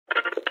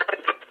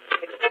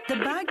The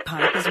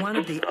bagpipe is one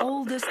of the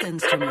oldest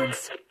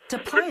instruments. To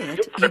play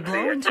it, you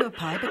blow into a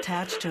pipe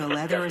attached to a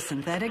leather or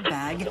synthetic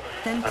bag,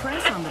 then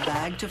press on the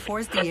bag to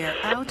force the air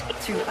out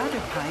through other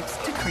pipes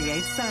to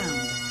create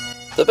sound.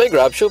 The Big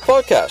Rab Show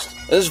podcast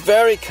is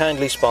very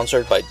kindly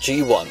sponsored by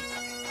G1.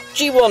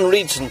 G1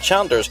 reeds and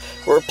chanters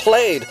were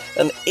played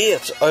in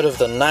 8 out of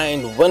the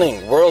 9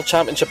 winning World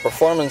Championship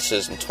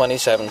performances in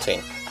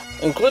 2017,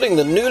 including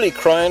the newly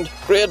crowned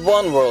Grade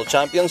 1 World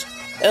Champions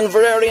in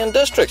Verarian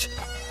District,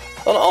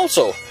 and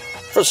also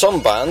for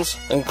some bands,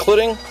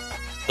 including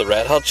the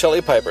Red Hot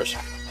Chili Peppers.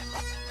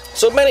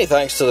 So many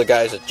thanks to the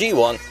guys at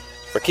G1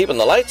 for keeping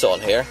the lights on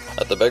here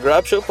at the Big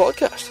Rab Show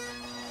podcast.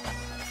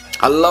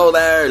 Hello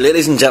there,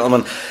 ladies and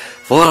gentlemen.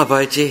 What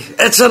about you?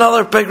 It's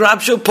another Big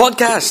Rab Show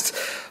podcast.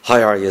 How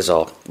are yous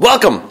all?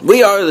 Welcome.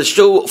 We are the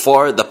show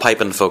for the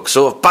piping folk.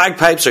 So if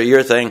bagpipes are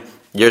your thing,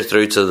 you're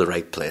through to the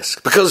right place,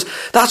 because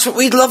that's what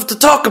we'd love to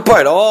talk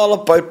about, all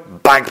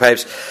about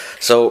bagpipes.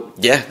 So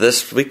yeah,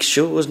 this week's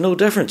show was no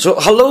different. So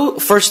hello,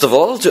 first of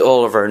all, to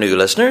all of our new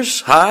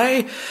listeners.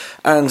 Hi.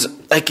 And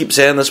I keep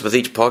saying this with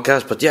each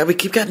podcast, but yeah, we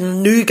keep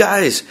getting new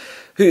guys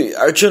who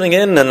are tuning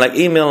in and like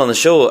emailing the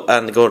show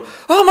and going,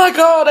 oh my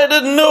god, I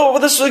didn't know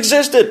this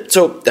existed.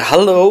 So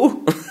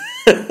hello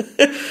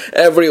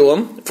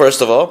everyone.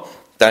 First of all,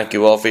 thank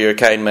you all for your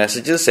kind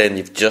messages saying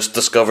you've just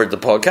discovered the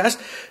podcast.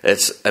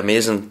 It's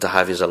amazing to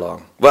have you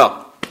along.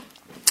 Well,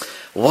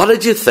 what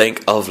did you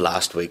think of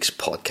last week's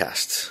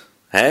podcast?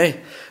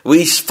 Hey,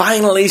 we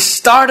finally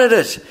started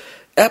it.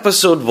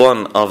 Episode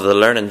 1 of the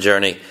Learning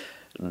Journey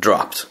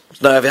dropped.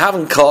 Now, if you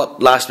haven't caught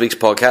last week's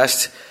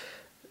podcast,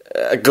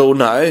 go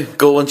now.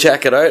 Go and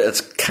check it out.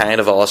 It's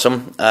kind of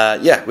awesome.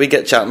 We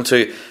get chatting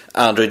to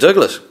Andrew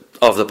Douglas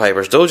of the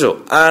Piper's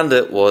Dojo, and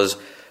it was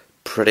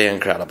pretty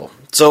incredible.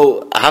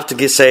 So I have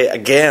to say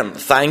again,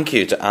 thank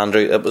you to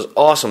Andrew. It was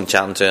awesome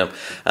chatting to him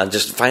and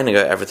just finding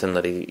out everything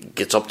that he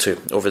gets up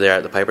to over there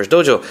at the Piper's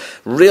Dojo.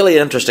 Really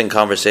interesting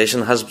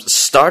conversation has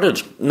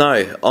started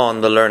now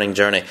on the Learning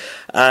Journey.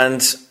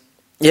 And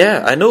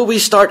yeah, I know we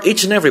start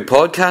each and every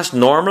podcast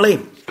normally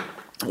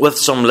with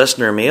some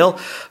listener mail,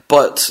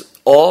 but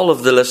all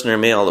of the listener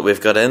mail that we've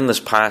got in this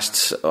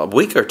past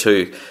week or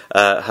two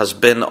has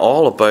been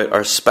all about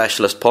our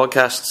specialist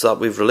podcasts that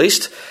we've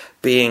released,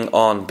 being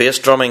on bass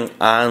drumming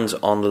and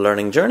on the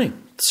Learning Journey.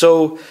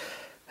 So,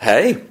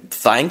 hey,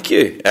 thank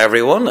you,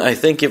 everyone. I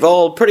think you've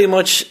all pretty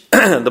much,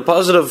 the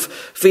positive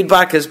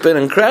feedback has been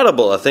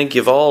incredible. I think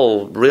you've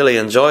all really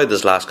enjoyed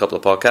this last couple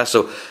of podcasts.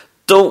 So,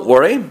 don't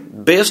worry,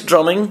 bass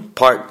drumming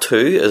part 2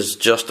 is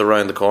just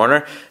around the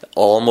corner.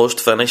 Almost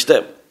finished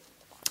it.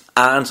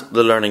 And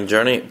the Learning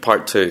Journey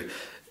part 2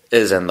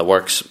 is in the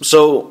works.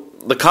 So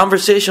the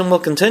conversation will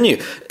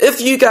continue. If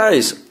you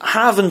guys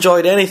have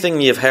enjoyed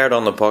anything you've heard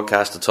on the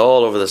podcast at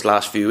all over this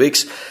last few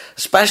weeks,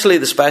 especially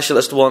the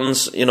specialist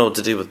ones,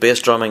 to do with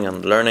bass drumming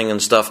and learning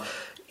and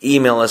stuff,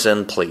 email us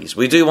in, please.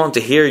 We do want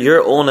to hear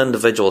your own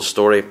individual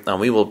story, and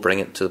we will bring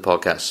it to the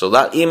podcast. So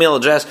that email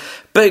address,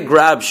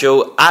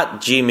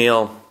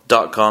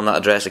 bigrabshow@gmail.com. That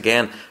address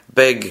again,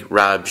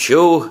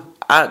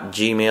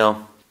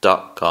 bigrabshow@gmail.com.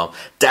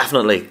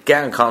 Definitely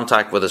get in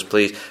contact with us,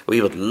 please.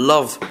 We would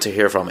love to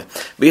hear from you.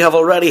 We have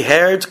already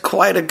heard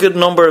quite a good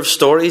number of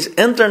stories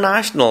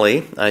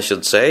internationally, I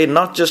should say,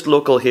 not just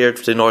local here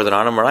to Northern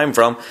Ireland where I'm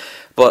from,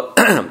 but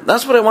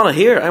that's what I want to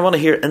hear. I want to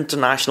hear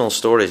international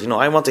stories.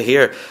 I want to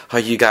hear how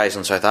you guys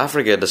in South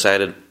Africa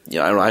decided,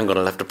 I'm going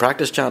to lift a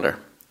practice chanter.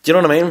 Do you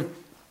know what I mean?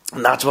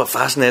 And that's what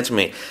fascinates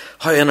me,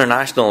 how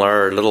international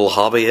our little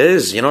hobby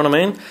is. You know what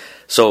I mean?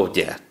 So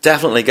yeah,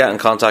 definitely get in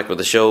contact with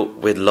the show.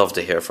 We'd love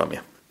to hear from you.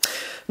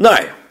 Now,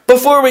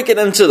 before we get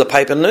into the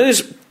piping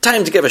news,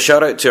 time to give a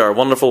shout out to our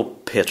wonderful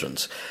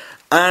patrons.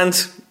 And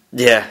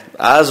yeah,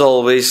 as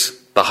always,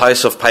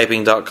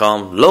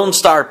 thehouseofpiping.com,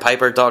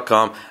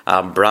 lonestarpiper.com,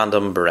 and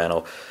Brandon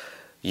Moreno.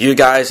 You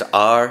guys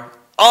are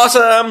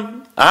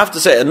awesome! I have to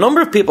say, a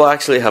number of people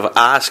actually have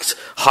asked,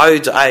 how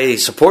do I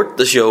support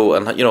the show?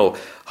 And,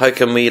 how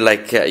can we,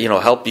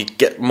 help you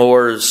get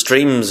more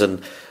streams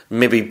and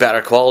maybe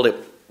better quality?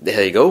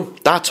 There you go.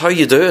 That's how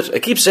you do it. I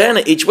keep saying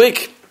it each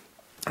week.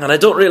 And I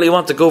don't really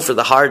want to go for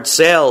the hard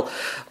sell.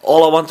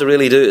 All I want to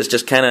really do is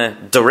just kind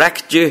of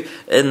direct you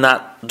in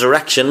that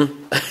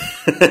direction.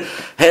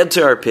 Head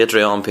to our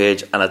Patreon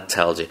page and it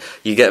tells you.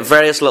 You get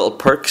various little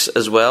perks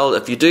as well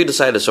if you do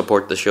decide to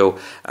support the show.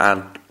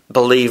 And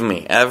believe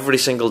me, every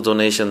single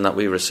donation that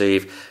we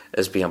receive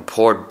is being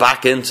poured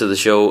back into the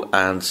show,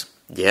 and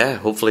yeah,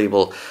 hopefully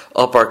we'll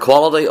up our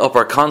quality, up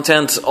our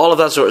content, all of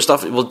that sort of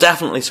stuff. It will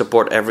definitely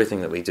support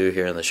everything that we do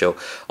here in the show.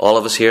 All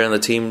of us here in the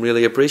team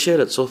really appreciate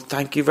it, so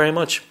thank you very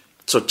much.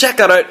 So check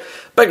that out,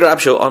 Big Rab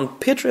Show on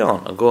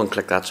Patreon, and go and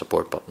click that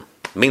support button.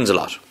 It means a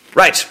lot.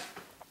 Right,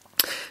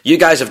 you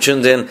guys have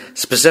tuned in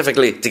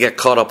specifically to get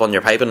caught up on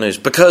your piping news,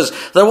 because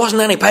there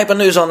wasn't any piping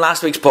news on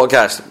last week's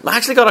podcast. I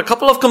actually got a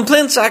couple of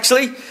complaints,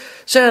 saying,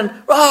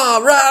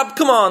 Rab,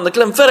 come on, the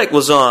Glenfiddich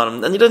was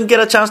on, and you didn't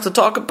get a chance to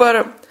talk about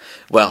it.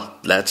 Well,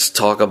 let's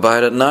talk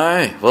about it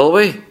now, will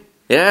we?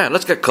 Yeah,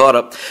 let's get caught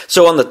up.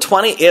 So on the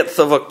 28th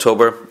of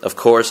October, of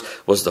course,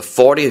 was the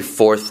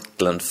 44th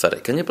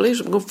Glenfiddich. Can you believe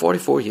it's been going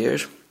 44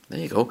 years? There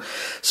you go.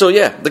 So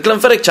yeah, the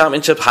Glenfiddich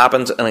Championship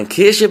happened, and in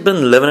case you've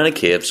been living in a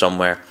cave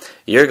somewhere,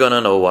 you're going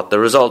to know what the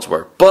results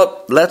were.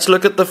 But let's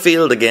look at the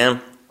field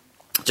again.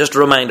 Just to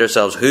remind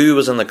ourselves who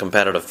was in the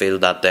competitive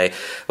field that day.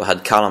 We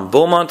had Callum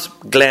Beaumont,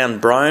 Glenn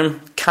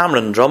Brown,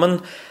 Cameron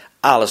Drummond,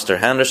 Alistair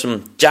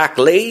Henderson, Jack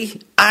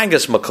Lee,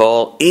 Angus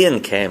McCall,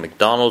 Ian K.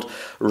 McDonald,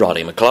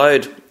 Roddy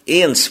McLeod,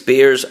 Ian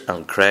Spears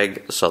and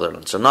Craig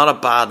Sutherland. So not a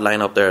bad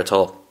lineup there at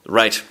all.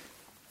 Right,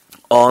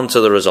 on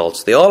to the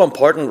results. The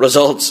all-important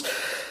results,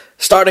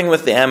 starting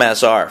with the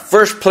MSR.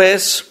 First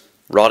place,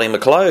 Roddy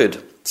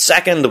McLeod.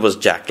 Second was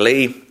Jack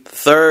Lee.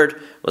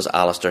 Third was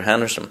Alistair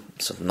Henderson.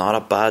 So not a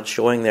bad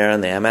showing there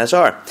in the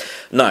MSR.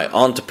 Now,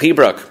 on to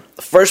Pembroke.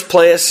 First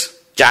place,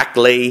 Jack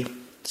Lee.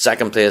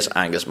 Second place,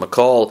 Angus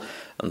McCall.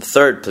 And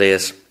third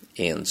place,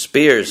 Ian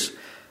Spears.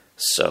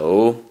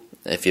 So,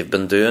 if you've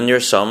been doing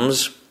your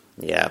sums,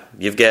 yeah,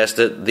 you've guessed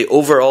it, the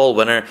overall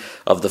winner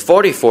of the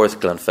 44th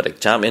Glenfiddich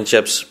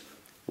Championships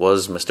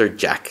was Mr.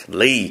 Jack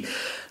Lee.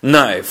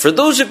 Now, for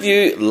those of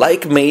you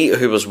like me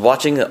who was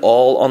watching it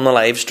all on the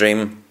live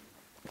stream,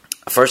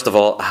 first of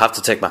all, I have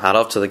to take my hat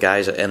off to the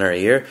guys at Inner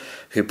Ear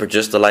who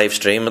produced the live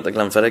stream at the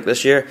Glenfiddich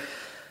this year.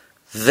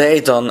 They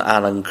done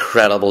an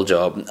incredible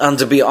job. And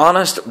to be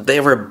honest, they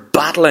were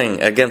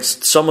battling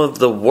against some of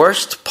the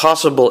worst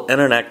possible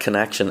internet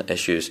connection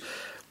issues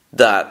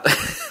that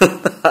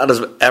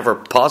is ever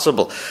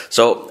possible.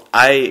 So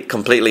I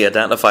completely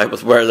identify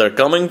with where they're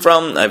coming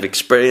from. I've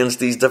experienced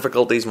these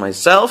difficulties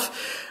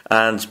myself,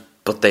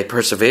 but they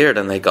persevered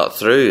and they got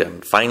through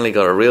and finally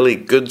got a really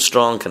good,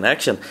 strong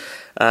connection.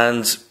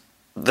 And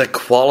the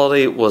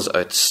quality was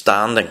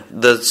outstanding.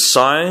 The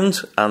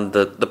sound and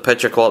the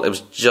picture quality, it was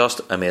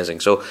just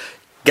amazing. So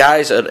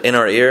guys at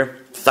Inner Ear,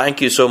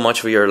 thank you so much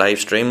for your live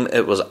stream.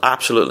 It was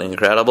absolutely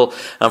incredible.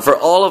 And for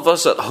all of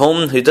us at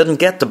home who didn't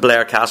get to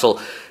Blair Castle,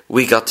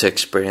 we got to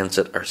experience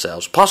it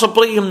ourselves.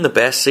 Possibly in the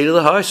best seat of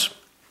the house.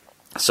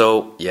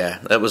 So, yeah,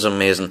 it was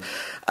amazing.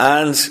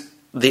 And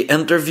the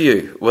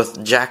interview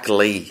with Jack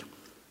Lee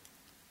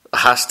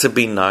has to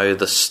be now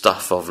the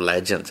stuff of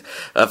legend.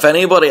 If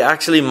anybody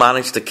actually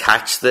managed to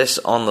catch this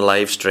on the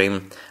live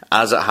stream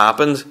as it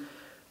happened,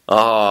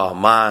 oh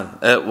man,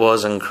 it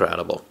was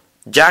incredible.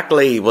 Jack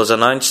Lee was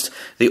announced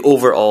the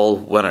overall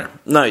winner.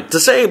 Now, to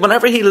say,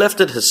 whenever he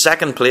lifted his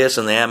second place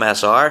in the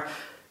MSR,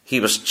 he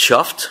was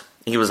chuffed.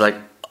 He was like,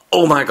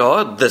 oh my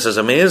god, this is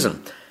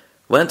amazing.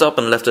 Went up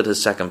and lifted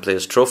his second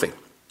place trophy.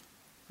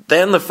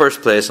 Then the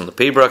first place in the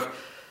Pembroke,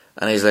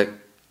 and he's like,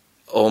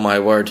 oh my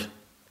word.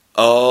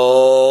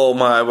 Oh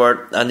my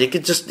word. And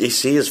you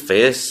see his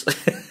face.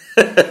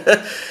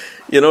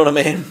 You know what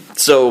I mean?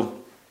 So,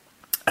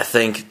 I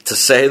think, to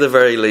say the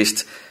very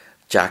least,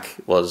 Jack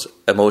was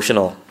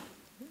emotional.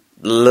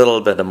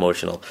 Little bit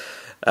emotional.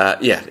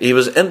 Yeah, he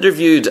was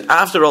interviewed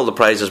after all the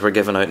prizes were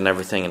given out and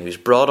everything, and he was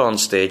brought on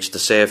stage to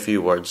say a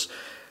few words,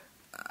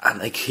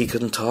 and he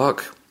couldn't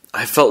talk.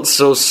 I felt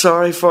so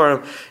sorry for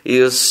him. He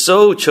was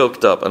so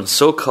choked up and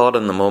so caught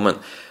in the moment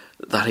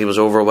that he was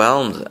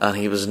overwhelmed, and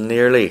he was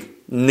nearly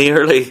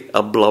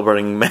a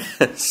blubbering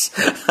mess.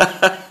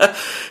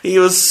 He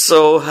was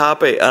so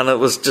happy, and it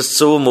was just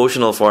so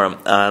emotional for him.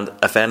 And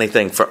if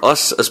anything, for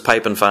us as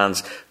piping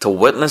fans to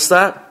witness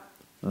that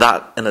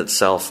in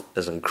itself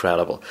is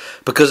incredible,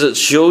 because it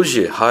shows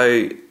you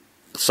how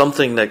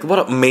something like what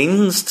it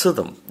means to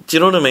them. Do you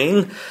know what I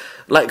mean?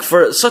 Like,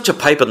 for such a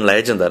piping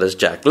legend that is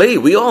Jack Lee,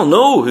 we all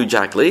know who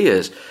Jack Lee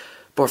is,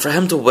 but for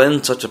him to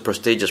win such a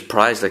prestigious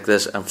prize like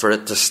this, and for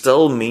it to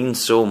still mean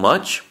so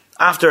much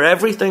after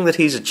everything that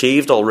he's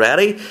achieved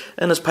already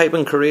in his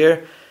piping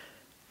career,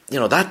 you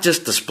know, that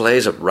just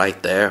displays it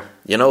right there.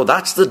 You know,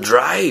 that's the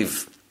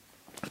drive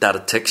that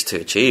it takes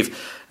to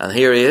achieve. And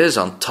here he is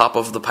on top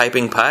of the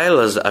piping pile,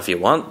 as if you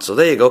want. So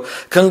there you go.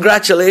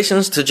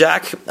 Congratulations to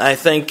Jack. I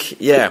think,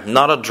 yeah,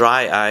 not a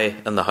dry eye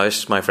in the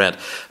house, my friend.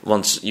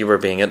 Once you were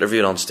being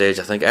interviewed on stage,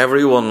 I think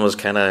everyone was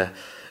kind of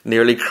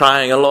nearly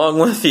crying along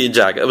with you,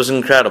 Jack. It was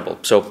incredible.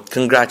 So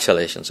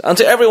congratulations. And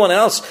to everyone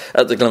else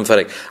at the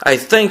Glenfiddich, I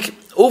think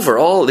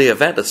overall the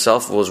event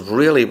itself was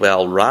really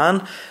well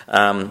ran.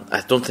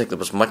 I don't think there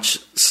was much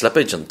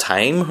slippage in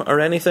time or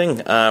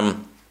anything.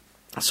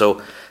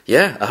 So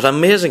yeah, an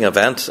amazing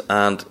event,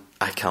 and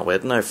I can't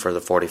wait now for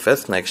the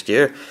 45th next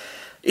year.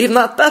 Even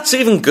that's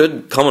even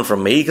good coming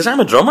from me, because I'm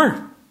a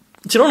drummer.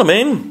 Do you know what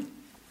I mean?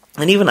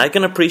 And even I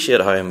can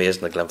appreciate how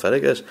amazing the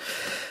Glenfiddich is.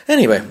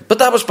 Anyway, but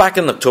that was back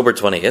in October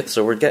 28th,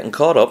 so we're getting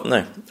caught up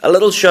now. A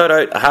little shout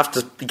out I have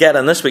to get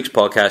in this week's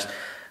podcast.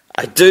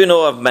 I do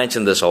know I've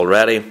mentioned this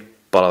already,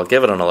 but I'll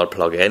give it another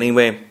plug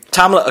anyway.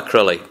 Tamla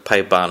Acrylic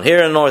Pipe Band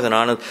here in Northern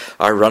Ireland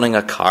are running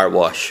a car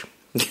wash.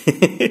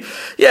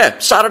 Yeah,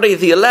 Saturday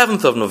the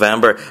 11th of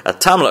November at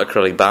Tamla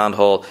Acrylic Band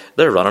Hall,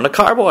 they're running a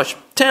car wash.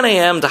 10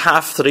 a.m. to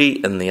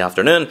 3:30 in the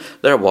afternoon,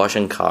 they're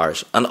washing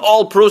cars, and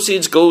all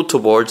proceeds go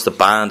towards the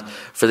band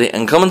for the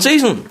incoming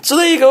season. So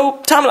there you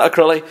go, Tamla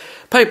Acrylic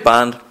Pipe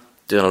Band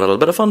doing a little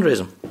bit of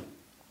fundraising.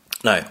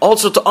 Now,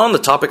 also on the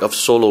topic of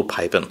solo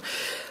piping,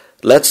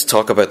 let's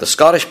talk about the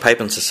Scottish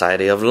Piping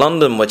Society of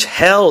London, which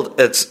held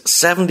its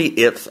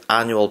 78th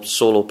annual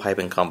solo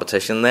piping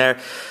competition there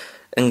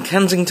in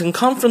Kensington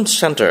Conference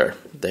Centre.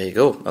 There you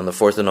go, on the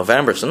 4th of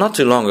November, so not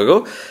too long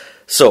ago.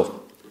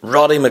 So,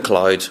 Roddy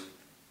McLeod,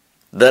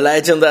 the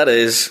legend that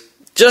is,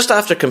 just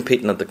after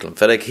competing at the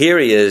Glenfiddich, here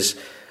he is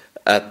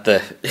at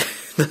the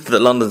the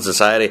London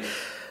Society,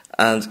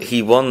 and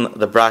he won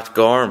the Brat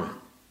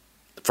Gorm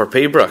for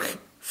Pembroke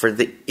for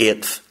the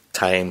 8th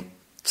time.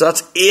 So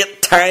that's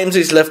 8 times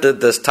he's lifted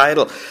this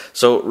title.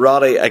 So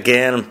Roddy,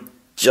 again,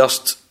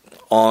 just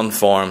on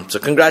form. So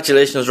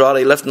congratulations,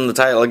 Roddy, lifting the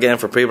title again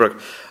for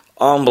Pembroke.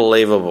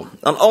 Unbelievable.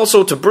 And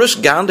also to Bruce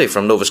Gandy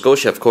from Nova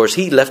Scotia, of course,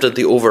 he lifted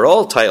the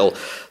overall title.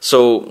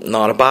 So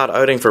not a bad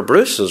outing for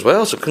Bruce as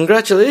well. So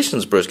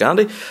congratulations, Bruce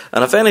Gandy.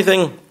 And if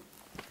anything,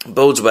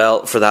 bodes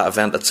well for that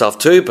event itself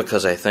too,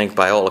 because I think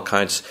by all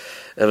accounts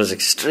it was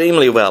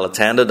extremely well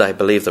attended. I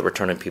believe that we're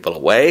turning people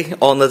away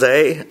on the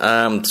day.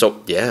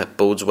 So yeah,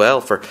 bodes well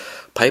for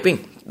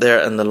piping there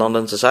in the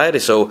London Society.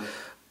 So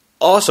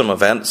awesome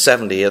event,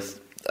 70th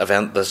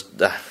event,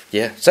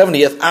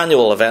 70th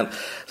annual event.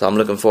 So I'm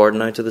looking forward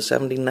now to the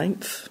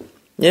 79th.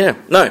 Yeah,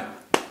 now,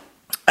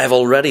 I've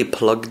already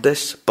plugged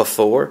this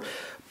before,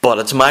 but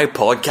it's my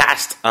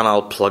podcast and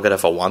I'll plug it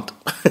if I want.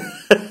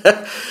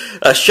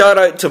 A shout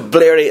out to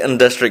Blairy and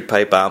District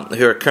Pipe Band,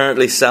 who are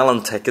currently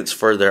selling tickets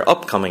for their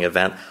upcoming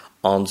event,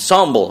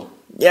 Ensemble.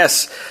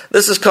 Yes,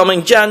 this is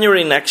coming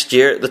January next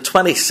year, the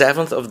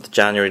 27th of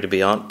January to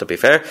be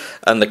fair,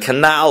 and the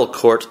Canal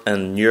Court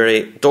in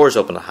Newry. Doors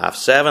open at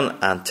 7:30,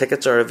 and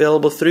tickets are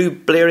available through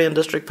Blairy and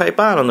District Pipe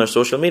Band on their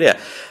social media.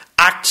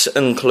 Acts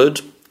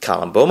include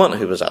Callum Beaumont,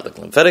 who was at the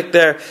Glenfiddich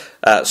there,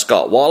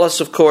 Scott Wallace,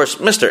 of course,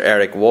 Mr.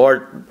 Eric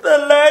Ward, the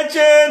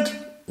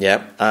legend,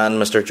 yeah,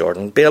 and Mr.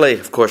 Jordan Bailey,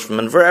 of course, from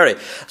Inverary.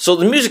 So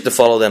the music to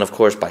follow then, of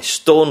course, by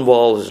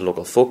Stonewall, who's a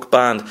local folk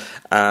band,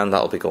 and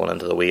that'll be going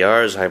into the wee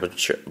hours. I would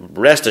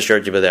rest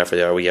assured you'll be there for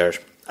the wee hours.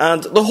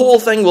 And the whole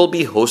thing will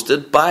be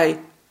hosted by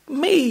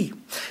me.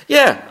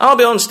 Yeah, I'll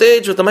be on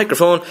stage with the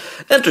microphone,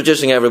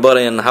 introducing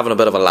everybody and having a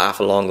bit of a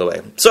laugh along the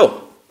way.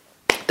 So,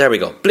 there we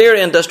go.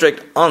 Blairy and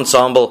District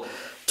Ensemble,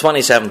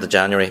 27th of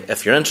January.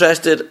 If you're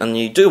interested and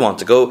you do want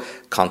to go,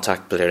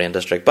 contact Blairy and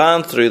District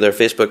Band through their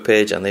Facebook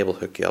page and they will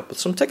hook you up with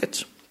some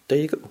tickets. There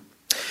you go.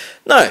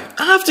 Now,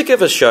 I have to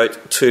give a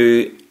shout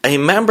to a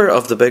member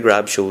of the Big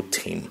Rab Show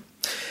team.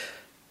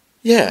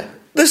 Yeah,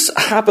 this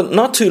happened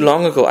not too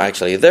long ago,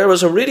 actually. There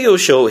was a radio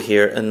show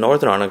here in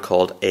Northern Ireland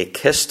called A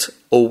Kist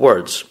O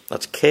Words.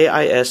 That's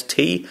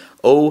Kisto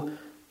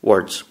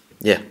Words.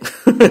 Yeah.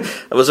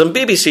 It was on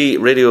BBC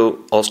Radio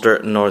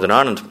Ulster, Northern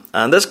Ireland.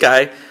 And this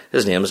guy,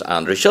 his name is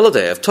Andrew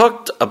Shilliday. I've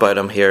talked about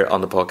him here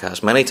on the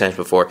podcast many times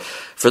before.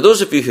 For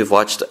those of you who've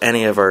watched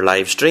any of our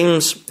live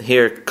streams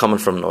here coming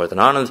from Northern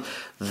Ireland,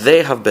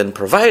 they have been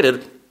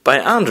provided by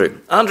Andrew.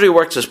 Andrew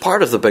works as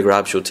part of the Big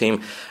Rab Show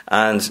team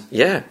and,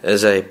 yeah,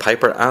 is a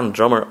piper and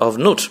drummer of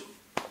note.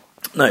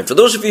 Now, for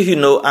those of you who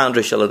know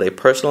Andrew Shilliday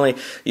personally,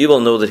 you will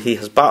know that he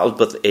has battled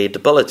with a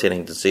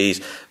debilitating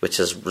disease which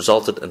has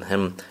resulted in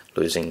him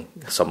losing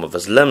some of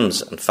his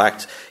limbs. In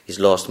fact,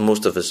 he's lost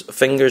most of his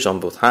fingers on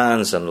both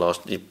hands and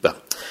lost... Well,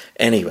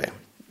 anyway,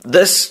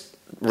 this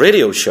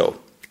radio show,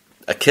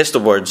 A Kist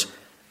of Words,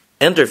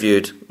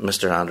 interviewed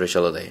Mr. Andrew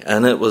Shilliday,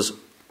 and it was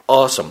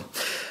awesome.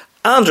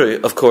 Andrew,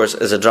 of course,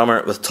 is a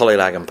drummer with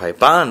Tullylagan Pipe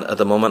Band at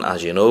the moment,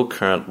 as you know,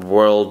 current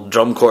world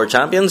drum corps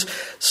champions.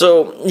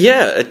 So,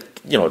 yeah, it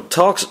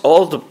talks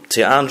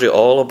to Andrew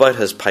all about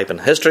his piping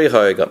history,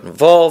 how he got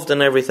involved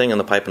in everything in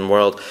the piping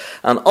world,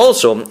 and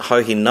also how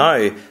he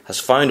now has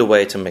found a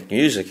way to make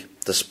music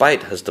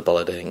despite his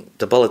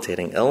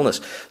debilitating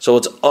illness. So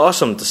it's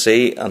awesome to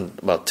see and,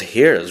 well, to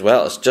hear as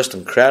well. It's just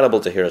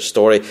incredible to hear his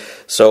story.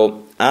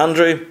 So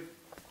Andrew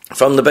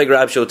from the Big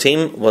Rab Show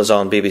team was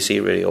on BBC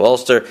Radio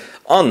Ulster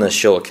on this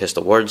show, A Kist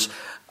of Words.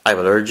 I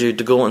would urge you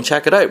to go and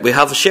check it out. We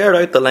have shared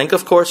out the link,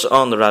 of course,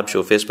 on the Rab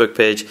Show Facebook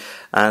page.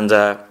 And,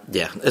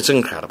 yeah, it's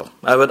incredible.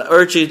 I would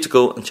urge you to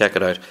go and check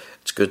it out.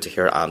 It's good to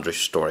hear Andrew's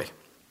story.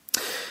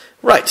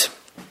 Right.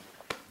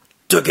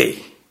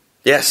 Dougie.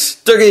 Yes,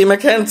 Dougie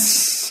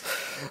McKints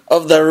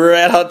of the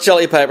Red Hot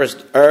Chili Peppers.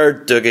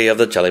 Dougie of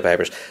the Chili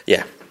Peppers.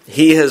 Yeah.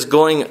 He is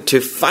going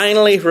to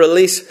finally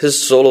release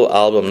his solo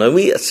album. Now,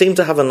 we seem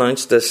to have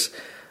announced this,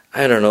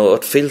 I don't know,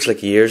 it feels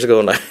like years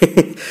ago now.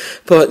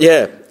 But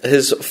yeah,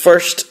 his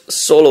first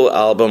solo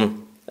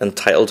album,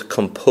 entitled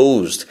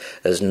Composed,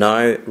 is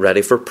now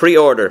ready for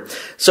pre-order.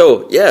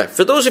 So yeah,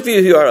 for those of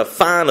you who are a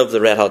fan of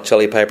the Red Hot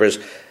Chili Peppers,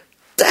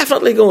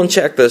 definitely go and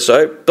check this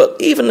out. But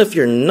even if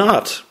you're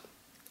not,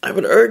 I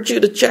would urge you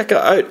to check it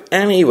out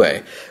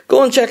anyway.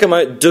 Go and check him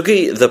out.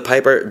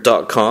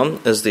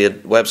 DougieThePiper.com is the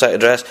website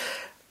address.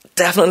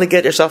 Definitely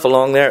get yourself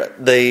along there.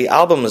 The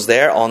album is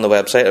there on the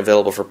website,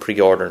 available for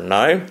pre-order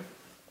now.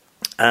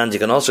 And you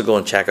can also go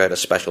and check out a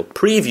special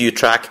preview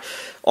track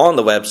on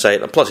the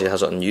website, and plus he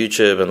has it on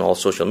YouTube and all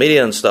social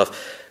media and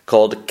stuff,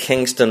 called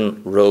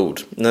Kingston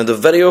Road. Now, the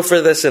video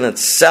for this in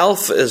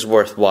itself is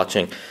worth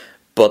watching,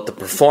 but the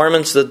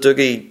performance that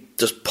Dougie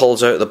just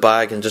pulls out the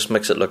bag and just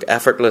makes it look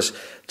effortless.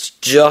 It's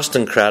just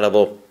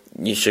incredible.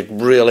 You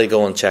should really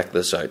go and check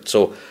this out.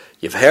 So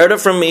you've heard it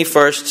from me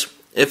first.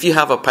 If you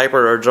have a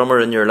piper or a drummer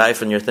in your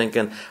life and you're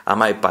thinking, I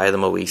might buy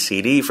them a wee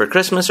CD for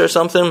Christmas or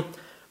something,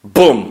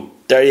 boom,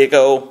 there you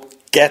go.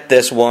 Get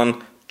this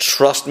one.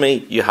 Trust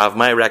me, you have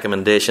my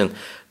recommendation.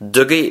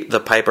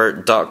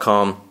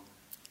 DougieThePiper.com.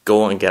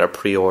 Go and get it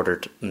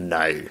pre-ordered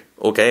now.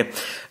 Okay?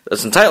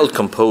 It's entitled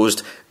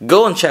Composed.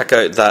 Go and check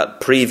out that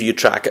preview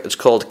track. It's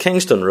called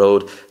Kingston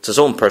Road. It's his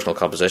own personal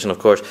composition, of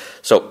course.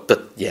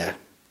 But yeah,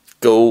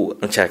 go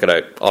and check it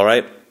out.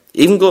 Alright?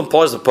 Even go and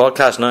pause the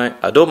podcast now.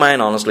 I don't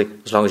mind, honestly,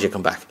 as long as you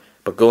come back.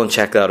 But go and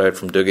check that out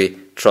from Dougie.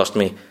 Trust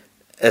me,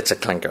 it's a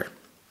clinker.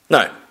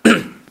 Now,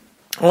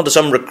 on to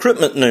some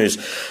recruitment news.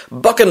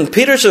 Buchan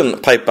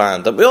Peterson Pipe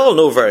Band, that we all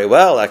know very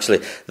well,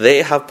 actually.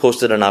 They have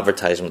posted an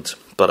advertisement,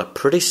 but a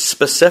pretty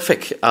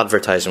specific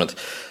advertisement.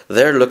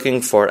 They're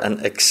looking for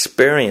an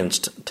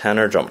experienced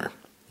tenor drummer.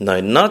 Now,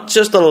 not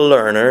just a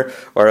learner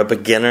or a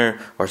beginner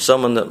or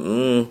someone that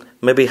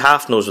maybe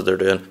half knows what they're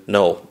doing.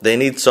 No, they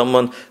need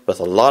someone with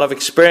a lot of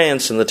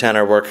experience in the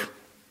tenor work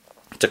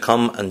to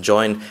come and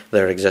join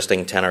their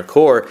existing tenor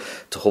corps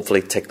to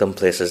hopefully take them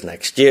places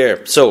next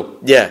year. So,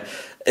 yeah,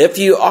 if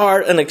you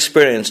are an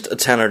experienced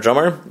tenor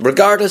drummer,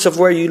 regardless of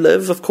where you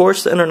live, of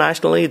course,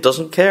 internationally, it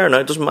doesn't care, now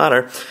it doesn't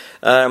matter.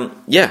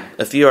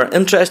 If you are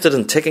interested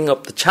in taking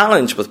up the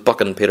challenge with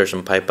Buchan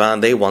Peterson Pipe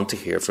Band, they want to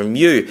hear from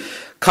you.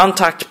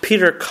 Contact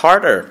Peter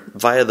Carter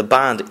via the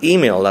band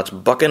email. That's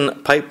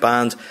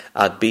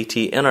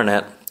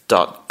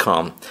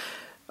buchanpipeband@btinternet.com.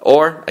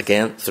 Or,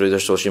 again, through their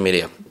social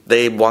media.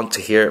 They want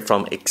to hear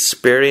from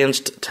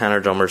experienced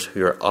tenor drummers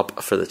who are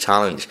up for the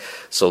challenge.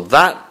 So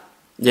that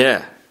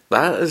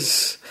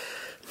is...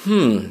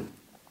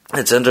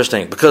 It's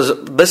interesting,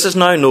 because this is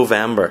now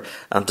November,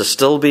 and to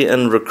still be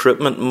in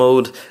recruitment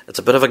mode, it's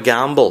a bit of a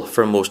gamble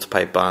for most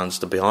pipe bands,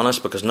 to be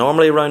honest, because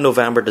normally around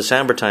November,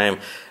 December time,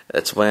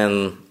 it's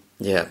when,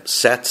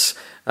 sets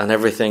and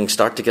everything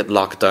start to get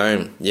locked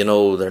down. You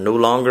know, they're no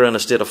longer in a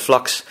state of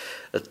flux.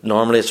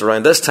 Normally it's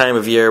around this time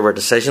of year where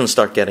decisions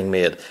start getting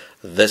made.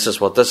 This is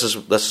how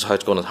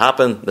it's going to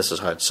happen, this is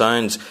how it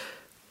sounds,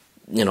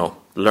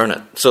 learn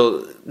it.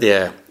 So,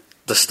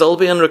 to still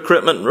be in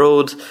recruitment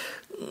mode,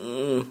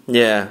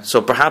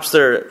 so perhaps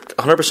they're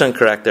 100%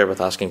 correct there with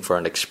asking for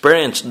an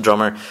experienced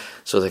drummer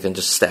so they can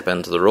just step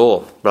into the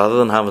role rather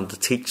than having to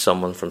teach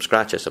someone from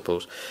scratch, I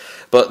suppose.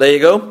 But there you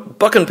go,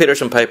 Buchan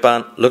Peterson Pipe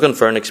Band looking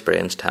for an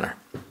experienced tenor.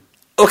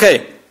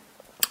 Okay,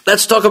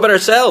 let's talk about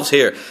ourselves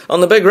here on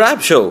the Big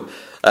Rab Show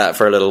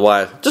for a little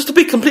while, just to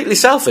be completely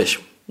selfish.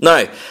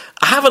 Now,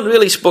 I haven't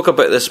really spoke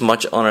about this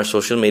much on our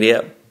social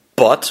media,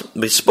 but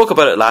we spoke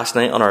about it last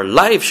night on our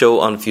live show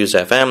on Fuse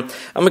FM,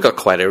 and we got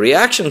quite a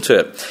reaction to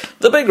it.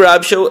 The Big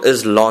Rab Show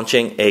is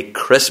launching a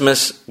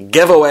Christmas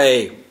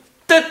giveaway.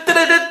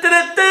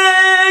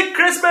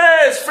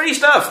 Christmas! Free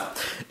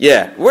stuff!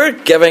 Yeah, we're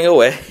giving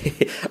away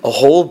a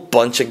whole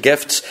bunch of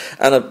gifts,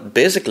 and it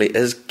basically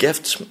is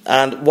gifts.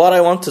 And what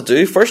I want to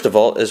do, first of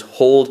all, is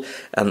hold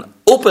an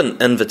open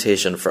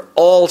invitation for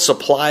all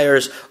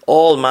suppliers,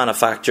 all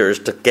manufacturers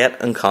to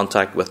get in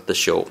contact with the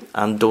show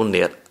and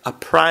donate a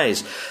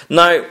prize.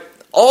 Now,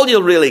 all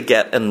you'll really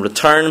get in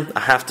return, I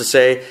have to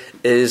say,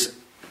 is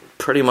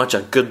pretty much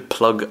a good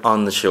plug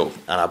on the show.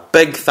 And a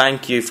big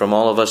thank you from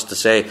all of us to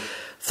say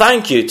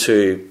thank you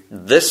to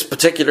this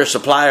particular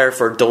supplier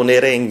for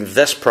donating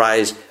this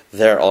prize.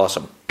 They're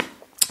awesome.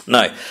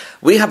 Now,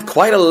 we have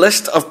quite a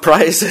list of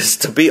prizes,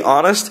 to be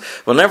honest.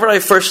 Whenever I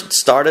first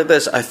started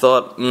this, I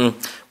thought,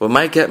 we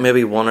might get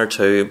maybe one or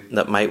two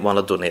that might want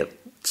to donate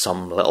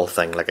some little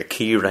thing, like a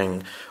key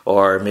ring,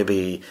 or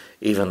maybe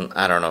even,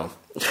 I don't know,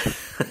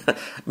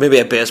 maybe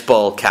a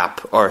baseball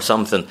cap or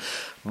something.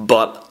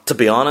 But to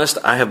be honest,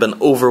 I have been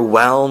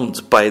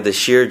overwhelmed by the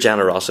sheer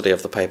generosity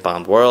of the pipe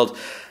band world,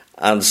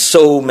 and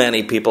so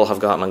many people have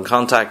gotten in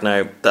contact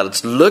now that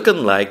it's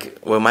looking like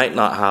we might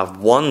not have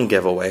one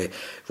giveaway,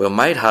 we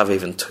might have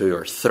even 2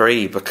 or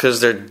 3,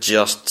 because there are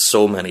just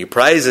so many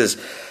prizes.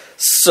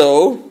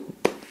 So,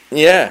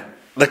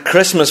 the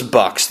Christmas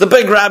box, the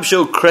Big Rab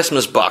Show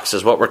Christmas box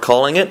is what we're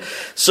calling it.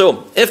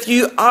 So, if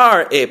you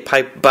are a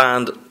pipe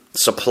band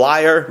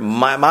supplier,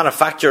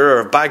 manufacturer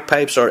of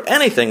bagpipes or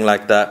anything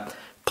like that,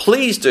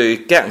 please do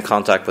get in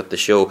contact with the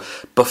show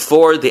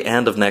before the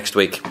end of next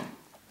week.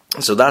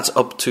 So that's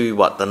up to,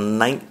 the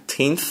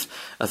 19th,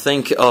 I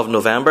think, of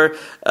November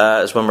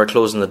is when we're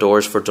closing the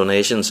doors for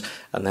donations.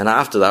 And then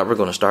after that, we're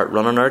going to start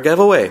running our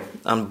giveaway.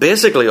 And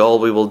basically all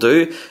we will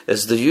do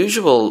is the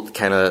usual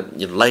kind of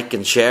like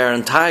and share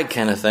and tag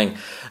kind of thing.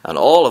 And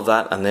all of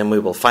that. And then we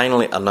will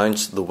finally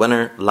announce the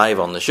winner live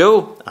on the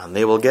show. And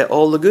they will get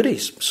all the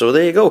goodies. So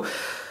there you go.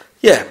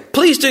 Yeah,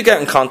 please do get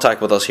in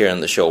contact with us here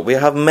in the show. We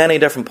have many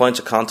different points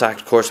of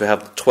contact. Of course, we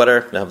have the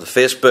Twitter, we have the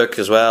Facebook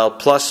as well,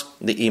 plus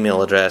the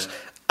email address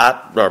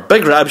at our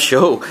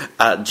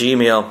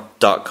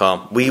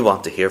bigrabshow@gmail.com. We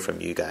want to hear from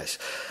you guys.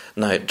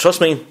 Now,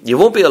 trust me, you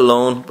won't be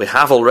alone. We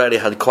have already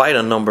had quite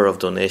a number of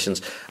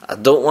donations. I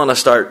don't want to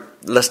start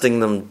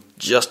listing them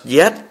just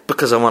yet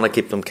because I want to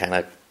keep them kind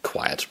of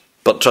quiet.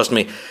 But trust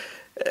me,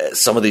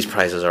 some of these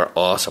prizes are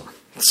awesome.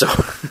 So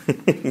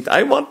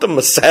I want them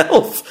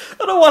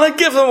myself. I don't want to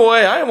give them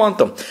away. I want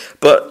them.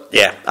 But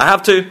yeah, I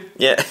have to.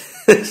 Yeah,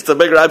 it's the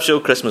Big Rab Show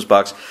Christmas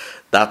box.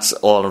 That's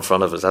all in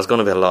front of us. That's going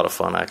to be a lot of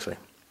fun, actually.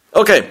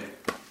 Okay,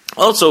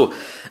 also,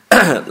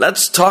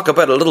 let's talk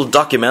about a little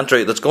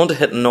documentary that's going to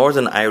hit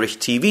Northern Irish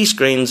TV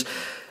screens.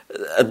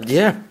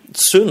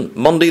 Soon,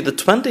 Monday the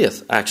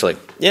 20th, actually.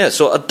 Yeah,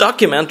 so a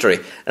documentary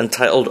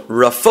entitled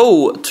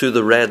Raffo to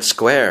the Red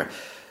Square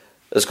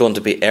is going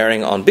to be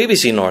airing on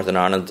BBC Northern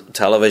Ireland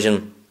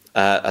television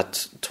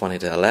at 20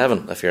 to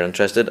 11, if you're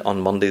interested,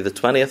 on Monday the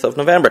 20th of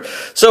November.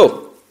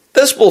 So,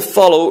 this will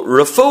follow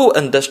Raffo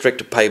and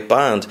District Pipe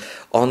Band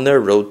on their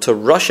road to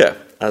Russia,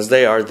 as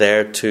they are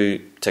there to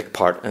take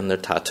part in their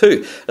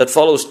tattoo. It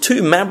follows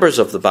two members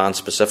of the band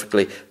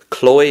specifically,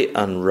 Chloe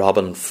and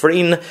Robin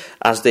Freen,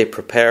 as they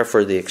prepare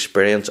for the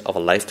experience of a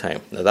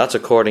lifetime. Now, that's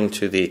according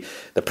to the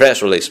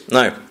press release.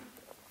 Now,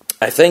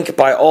 I think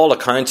by all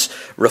accounts,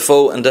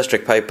 Raffo and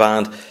District Pipe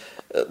Band,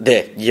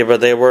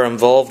 they were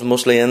involved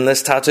mostly in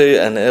this tattoo,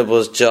 and it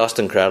was just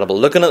incredible.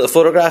 Looking at the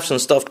photographs and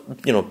stuff,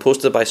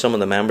 posted by some of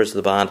the members of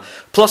the band,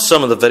 plus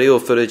some of the video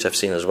footage I've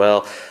seen as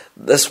well,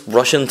 this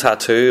Russian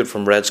tattoo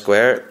from Red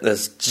Square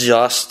is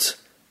just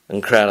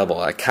incredible.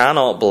 I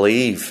cannot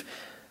believe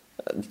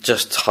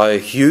just how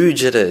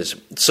huge it is.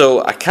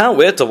 So I can't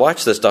wait to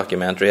watch this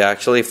documentary,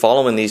 actually,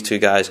 following these two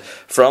guys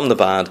from the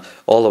band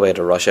all the way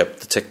to Russia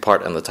to take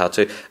part in the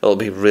tattoo. It'll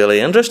be really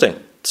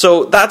interesting.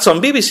 So that's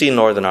on BBC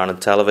Northern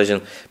Ireland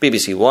Television,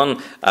 BBC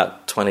One,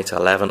 at 20 to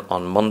 11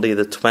 on Monday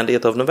the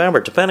 20th of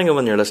November, depending on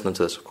when you're listening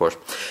to this, of course.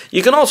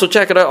 You can also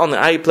check it out on the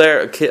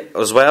iPlayer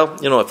as well.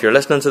 If you're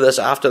listening to this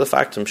after the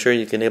fact, I'm sure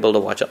you can be able to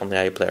watch it on the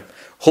iPlayer.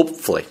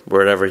 Hopefully,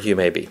 wherever you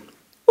may be.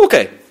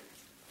 Okay,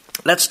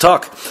 let's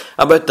talk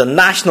about the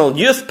National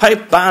Youth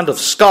Pipe Band of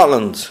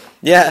Scotland.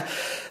 Yeah,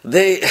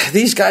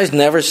 these guys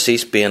never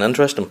cease being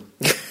interesting.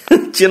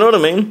 Do you know what I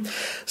mean?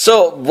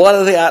 So, what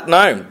are they at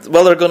now?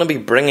 Well, they're going to be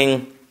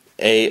bringing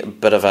a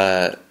bit of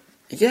the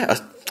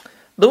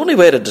only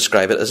way to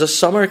describe it is a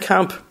summer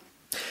camp.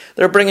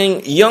 They're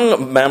bringing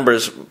young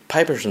members,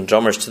 pipers and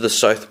drummers, to the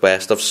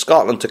southwest of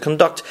Scotland to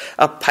conduct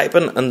a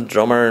piping and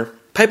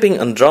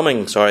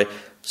drumming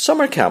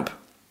summer camp.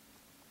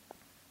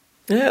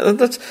 Yeah,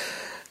 that's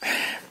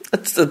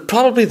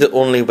probably the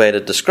only way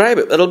to describe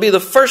it. It'll be the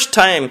first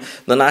time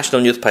the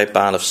National Youth Pipe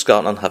Band of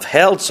Scotland have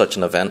held such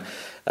an event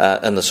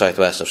in the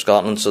southwest of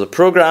Scotland. So the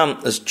programme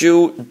is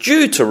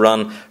due to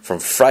run from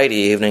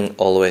Friday evening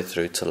all the way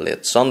through to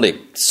late Sunday.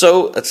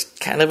 So it's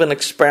kind of an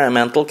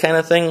experimental kind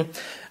of thing,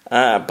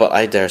 but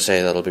I dare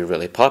say that'll be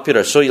really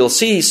popular. So you'll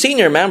see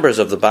senior members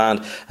of the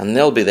band, and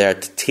they'll be there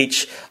to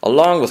teach,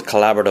 along with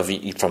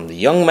collaborative from the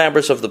young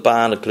members of the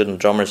band, including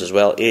drummers as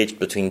well, aged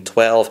between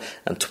 12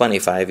 and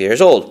 25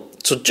 years old.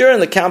 So during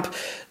the camp,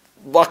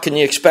 what can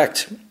you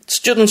expect?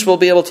 Students will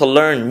be able to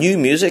learn new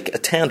music,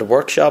 attend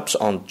workshops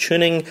on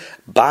tuning,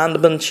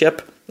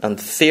 bandmanship and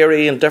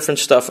theory and different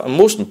stuff, and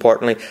most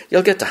importantly,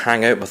 you'll get to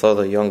hang out with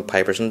other young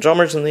pipers and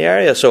drummers in the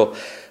area. So,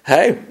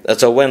 hey,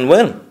 it's a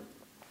win-win.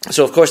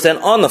 So, of course, then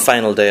on the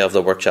final day of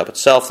the workshop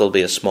itself, there'll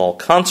be a small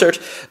concert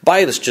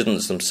by the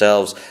students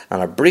themselves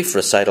and a brief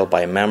recital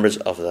by members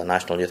of the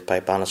National Youth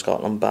Pipe Band of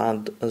Scotland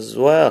band as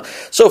well.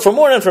 So, for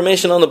more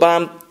information on the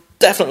band,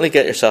 definitely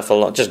get yourself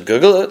just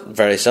Google it,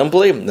 very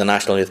simply, the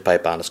National Youth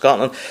Pipe Band of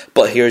Scotland.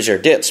 But here's your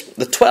dates: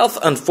 the 12th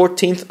and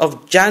 14th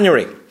of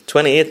January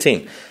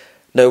 2018.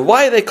 Now,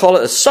 why they call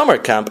it a summer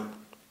camp,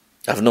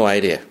 I have no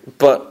idea.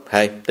 But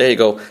hey, there you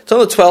go. It's on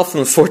the 12th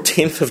and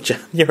 14th of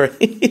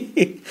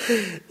January.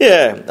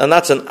 Yeah, and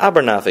that's in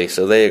Abernathy,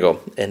 so there you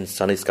go, in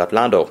sunny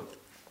Scotlando.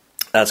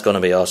 That's going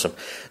to be awesome.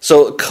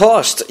 So,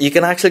 cost, you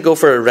can actually go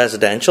for a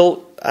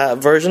residential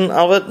version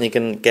of it. You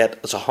can get,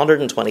 it's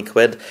 120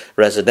 quid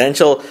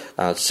residential,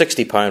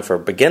 £60 for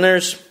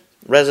beginners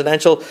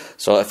residential.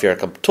 So if you're a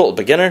total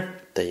beginner,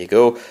 there you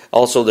go.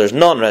 Also, there's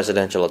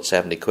non-residential at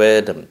 70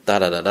 quid and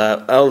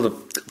All the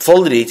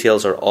full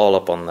details are all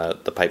up on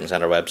the Piping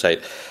Centre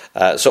website.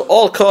 So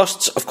all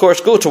costs, of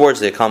course, go towards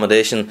the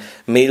accommodation,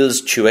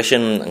 meals,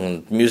 tuition,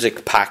 and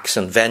music packs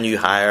and venue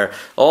hire,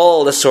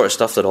 all this sort of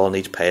stuff that all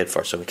needs paid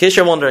for. So in case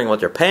you're wondering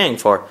what you're paying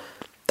for,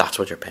 that's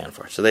what you're paying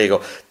for. So there you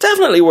go.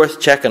 Definitely worth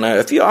checking out.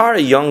 If you are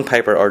a young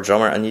piper or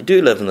drummer and you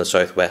do live in the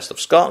southwest of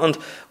Scotland,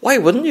 why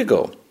wouldn't you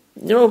go?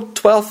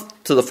 12th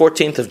to the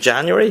 14th of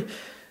January?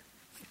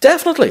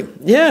 Definitely.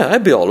 Yeah,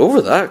 I'd be all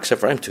over that,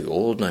 except for I'm too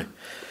old now.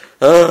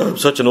 I'm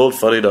such an old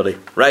fuddy-duddy.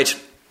 Right,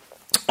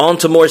 on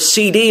to more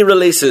CD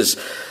releases.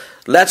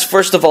 Let's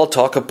first of all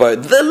talk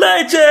about the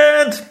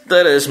legend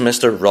that is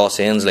Mr. Ross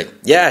Ainslie.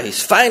 Yeah, he's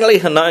finally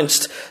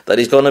announced that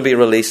he's going to be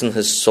releasing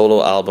his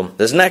solo album,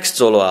 his next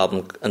solo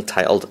album,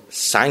 entitled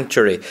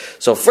Sanctuary.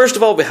 So first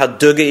of all, we had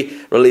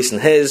Dougie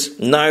releasing his.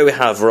 Now we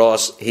have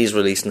Ross, he's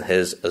releasing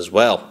his as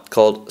well,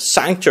 called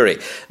Sanctuary.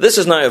 This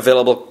is now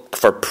available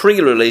for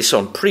pre-release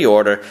on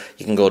pre-order.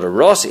 You can go to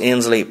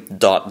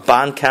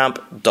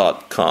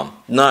rossainslie.bandcamp.com.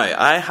 Now,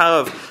 I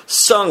have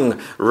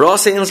sung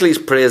Ross Ainslie's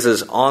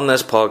praises on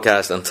this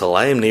podcast until till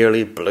I'm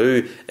nearly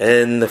blue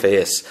in the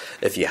face.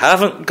 If you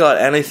haven't got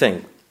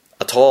anything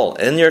at all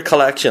in your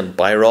collection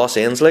by Ross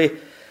Ainslie,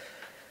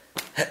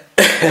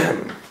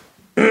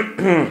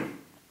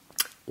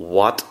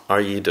 what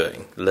are you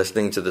doing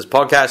listening to this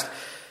podcast?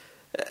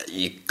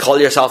 You call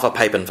yourself a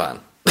piping fan.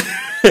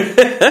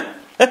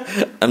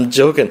 I'm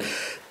joking.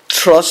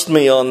 Trust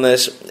me on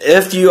this.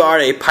 If you are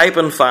a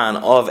piping fan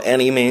of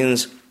any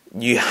means,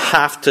 you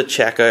have to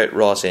check out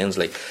Ross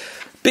Ainslie.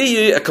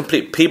 Be you a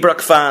complete Pibroch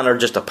fan or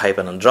just a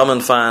piping and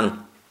drumming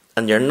fan,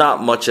 and you're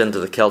not much into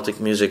the Celtic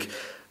music,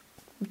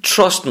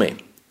 trust me,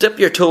 dip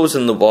your toes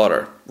in the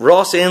water.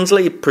 Ross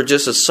Ainslie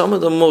produces some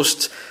of the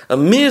most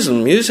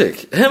amazing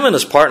music. Him and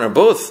his partner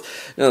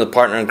both, the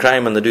partner in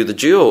crime, and they do the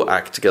duo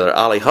act together,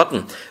 Ali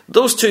Hutton.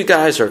 Those two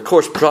guys are, of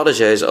course,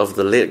 protégés of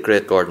the late,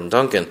 great Gordon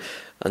Duncan.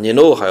 And you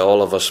know how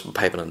all of us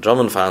piping and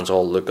drumming fans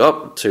all look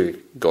up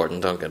to Gordon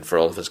Duncan for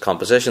all of his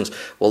compositions.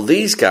 Well,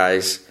 these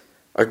guys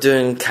are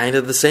doing kind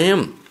of the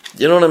same.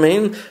 You know what I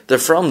mean? They're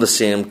from the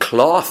same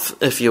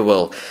cloth, if you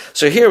will.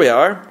 So here we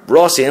are,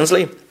 Ross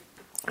Ainslie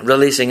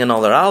releasing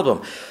another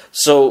album.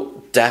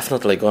 So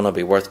definitely going to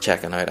be worth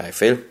checking out, I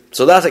feel.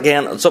 So that's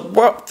again, so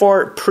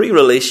for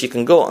pre-release, you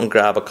can go and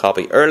grab a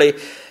copy early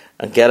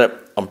and get it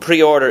on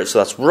pre-order. So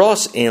that's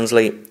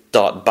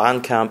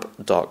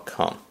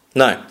rossainslie.bandcamp.com.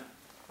 Now,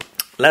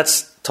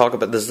 let's talk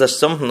about this. There's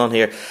something on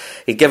here.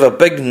 He gave a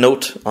big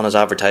note on his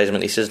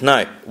advertisement. He says,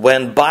 now,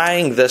 when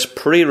buying this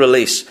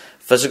pre-release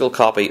physical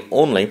copy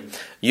only,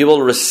 you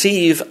will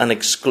receive an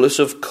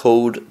exclusive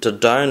code to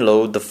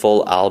download the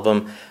full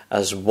album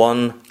as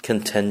one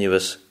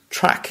continuous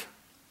track.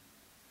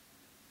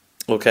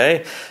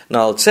 Okay?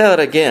 Now, I'll say that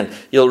again.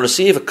 You'll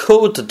receive a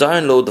code to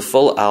download the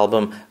full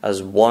album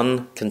as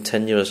one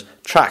continuous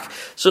track.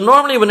 So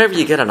normally whenever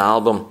you get an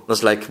album,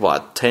 there's like,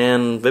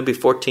 10, maybe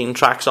 14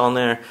 tracks on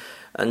there,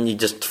 and you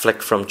just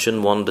flick from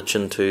tune 1 to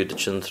tune 2 to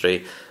tune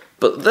 3.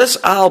 But this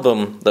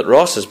album that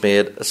Ross has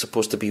made is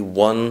supposed to be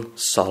one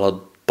solid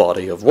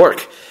body of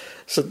work.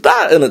 So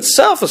that in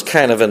itself is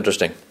kind of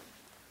interesting.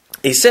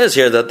 He says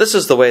here that this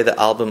is the way the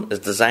album is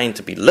designed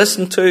to be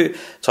listened to.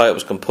 It's how it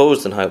was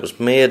composed and how it was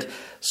made.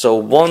 So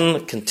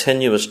one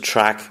continuous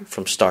track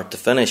from start to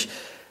finish.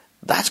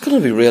 That's going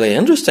to be really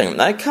interesting.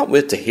 I can't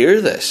wait to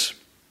hear this.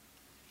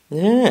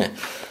 Yeah.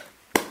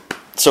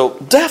 So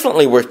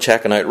definitely worth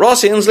checking out.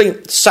 Ross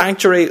Ainslie,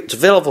 Sanctuary. It's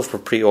available for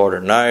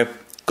pre-order now.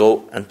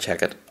 Go and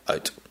check it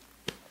out.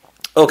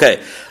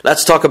 Okay,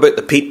 let's talk about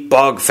the Peat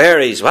Bog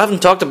Fairies. We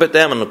haven't talked about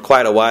them in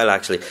quite a while,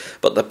 actually.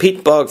 But the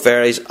Peat Bog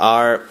Fairies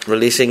are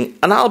releasing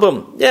an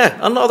album. Yeah,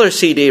 another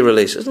CD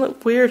release. Isn't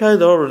it weird how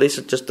they all release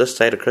it just this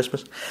side of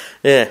Christmas?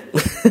 Yeah.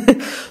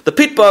 The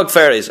Peat Bog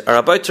Fairies are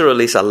about to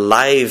release a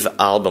live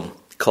album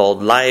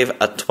called Live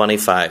at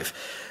 25.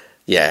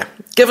 Yeah,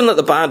 given that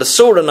the band is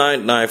so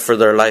renowned now for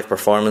their live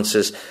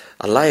performances,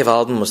 a live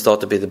album was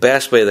thought to be the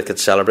best way they could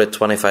celebrate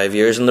 25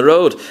 years on the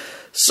road.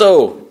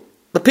 So,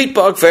 the Peat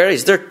Bog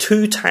Fairies, they're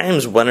 2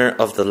 times winner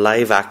of the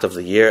Live Act of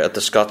the Year at the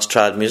Scots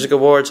Trad Music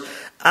Awards,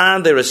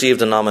 and they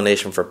received a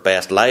nomination for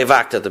Best Live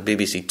Act at the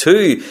BBC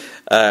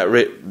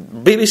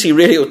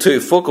Radio 2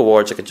 Folk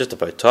Awards. I could just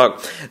about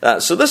talk.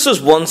 So this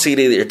is one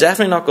CD that you're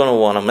definitely not going to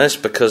want to miss,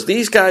 because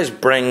these guys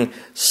bring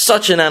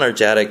such an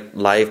energetic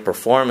live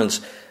performance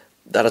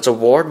that it's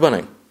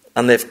award-winning,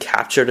 and they've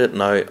captured it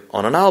now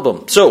on an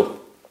album.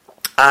 So,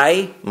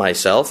 I,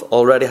 myself,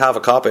 already have a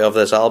copy of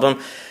this album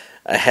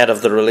ahead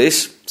of the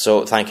release,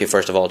 so thank you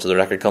first of all to the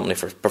record company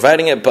for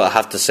providing it, but I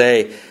have to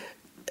say,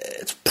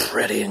 it's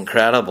pretty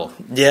incredible.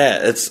 Yeah,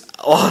 it's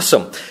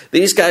awesome.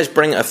 These guys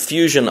bring a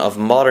fusion of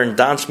modern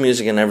dance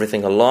music and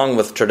everything, along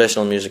with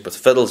traditional music with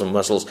fiddles and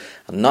whistles,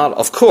 and not,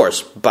 of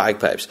course,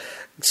 bagpipes.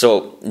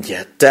 So,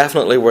 yeah,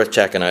 definitely worth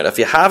checking out. If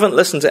you haven't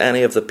listened to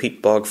any of the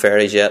Peat Bog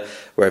Fairies yet,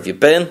 where have you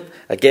been?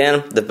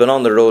 Again, they've been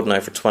on the road now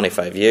for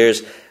 25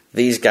 years.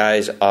 These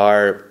guys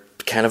are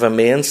kind of a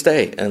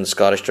mainstay in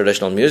Scottish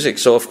traditional music.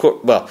 So, of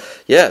course,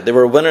 they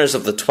were winners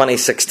of the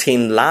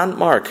 2016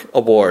 Landmark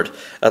Award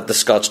at the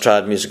Scots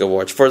Trad Music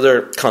Awards for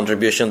their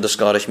contribution to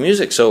Scottish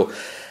music. So,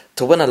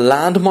 to win a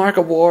Landmark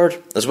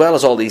Award, as well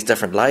as all these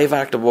different Live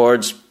Act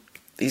Awards,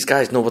 these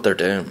guys know what they're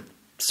doing.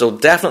 So,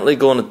 definitely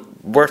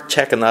worth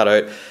checking that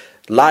out.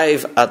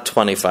 Live at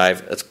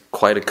 25. It's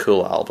quite a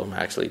cool album,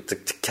 actually.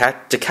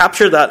 To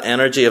capture that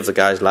energy of the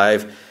guys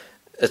live,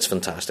 it's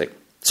fantastic.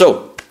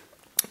 So,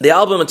 the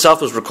album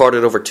itself was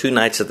recorded over 2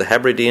 nights at the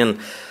Hebridean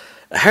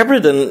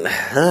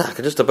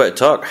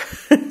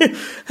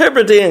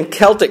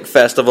Celtic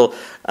Festival,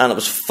 and it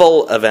was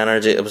full of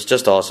energy. It was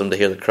just awesome to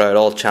hear the crowd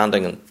all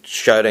chanting and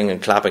shouting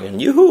and clapping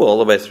and yoo-hoo all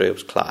the way through. It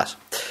was class.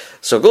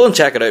 So go and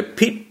check it out,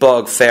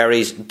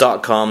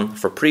 peatbogfairies.com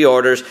for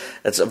pre-orders.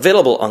 It's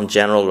available on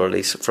general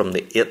release from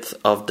the 8th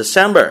of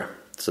December.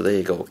 So there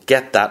you go.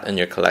 Get that in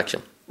your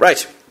collection.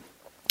 Right.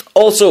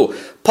 Also,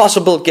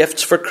 possible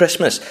gifts for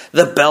Christmas.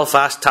 The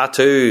Belfast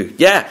tattoo.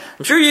 Yeah,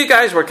 I'm sure you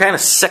guys were kind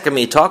of sick of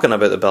me talking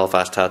about the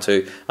Belfast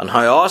tattoo and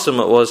how awesome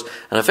it was.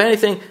 And if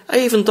anything, I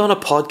even done a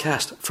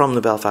podcast from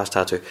the Belfast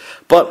tattoo.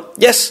 But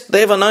yes,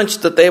 they've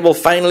announced that they will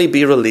finally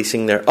be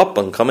releasing their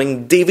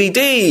up-and-coming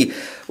DVD,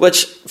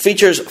 which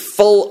features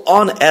full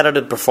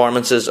unedited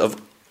performances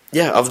of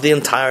the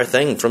entire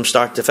thing from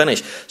start to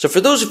finish. So for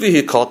those of you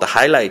who caught the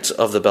highlights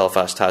of the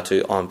Belfast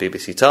tattoo on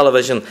BBC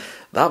television,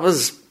 that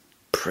was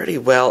pretty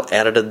well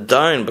edited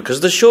down,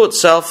 because the show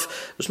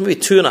itself was maybe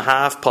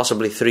 2.5,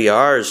 possibly 3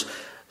 hours.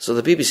 So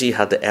the BBC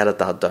had to edit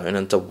that down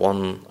into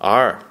 1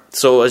 hour.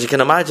 So as you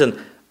can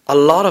imagine, a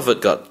lot of it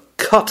got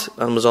cut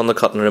and was on the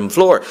cutting room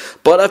floor.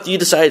 But if you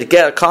decide to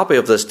get a copy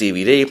of this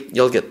DVD,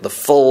 you'll get the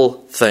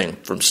full thing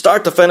from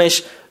start to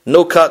finish.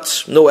 No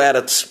cuts, no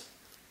edits.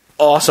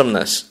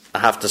 Awesomeness, I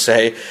have to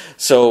say.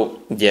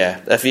 So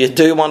yeah, if you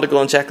do want to go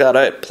and check that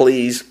out,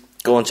 please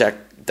go and check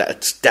that.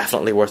 It's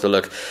definitely worth a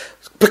look,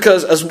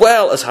 because as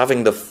well as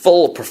having the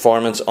full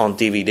performance on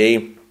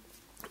DVD,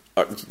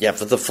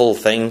 for the full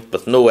thing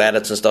with no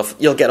edits and stuff,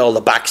 you'll get all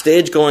the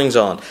backstage goings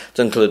on,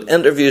 to include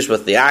interviews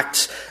with the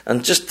acts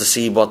and just to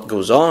see what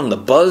goes on, the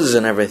buzz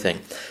and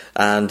everything.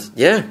 And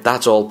yeah,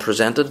 that's all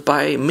presented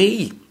by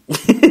me.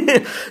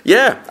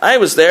 Yeah, I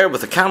was there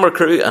with the camera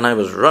crew and I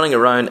was running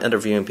around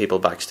interviewing people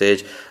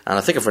backstage, and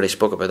I think I've already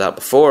spoke about that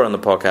before on the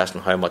podcast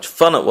and how much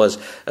fun it was.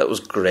 It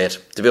was great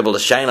to be able to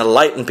shine a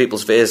light in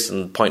people's face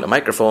and point a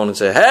microphone and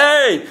say,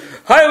 "Hey,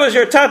 how was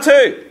your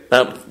tattoo?"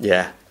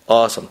 Yeah,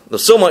 awesome. It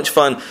was so much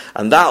fun,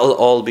 and that'll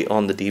all be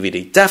on the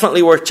DVD.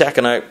 Definitely worth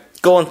checking out.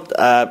 Go and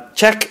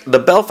check the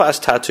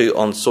Belfast Tattoo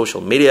on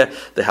social media.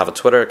 They have a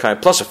Twitter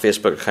account plus a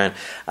Facebook account,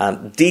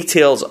 and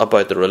details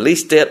about the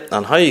release date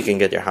and how you can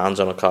get your hands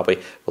on a copy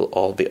will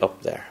all be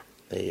up there.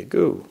 There you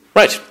go.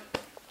 Right.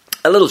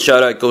 A little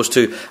shout out goes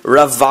to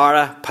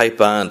Ravara Pipe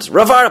Band.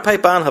 Ravara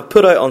Pipe Band have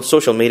put out on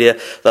social media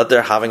that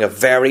they're having a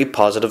very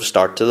positive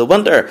start to the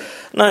winter.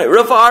 Now,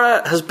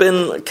 Ravara has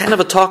been kind of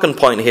a talking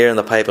point here in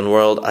the piping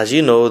world. As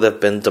you know, they've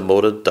been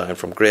demoted down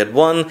from grade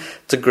 1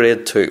 to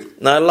grade 2.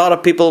 Now, a lot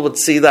of people would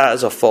see that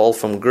as a fall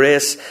from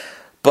grace,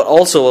 but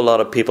also a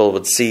lot of people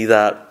would see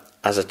that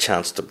as a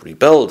chance to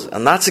rebuild.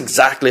 And that's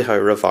exactly how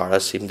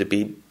Ravara seem to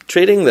be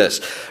treating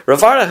this.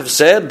 Ravara have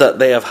said that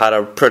they have had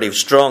a pretty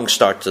strong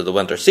start to the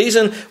winter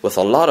season, with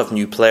a lot of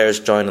new players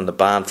joining the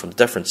band from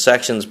different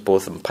sections,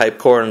 both in pipe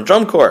corps and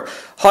drum corps.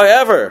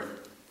 However,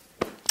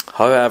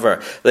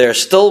 they are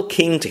still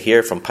keen to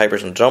hear from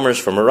pipers and drummers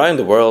from around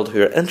the world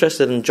who are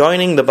interested in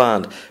joining the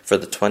band for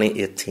the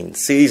 2018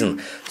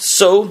 season.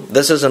 So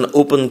this is an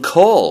open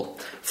call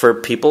for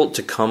people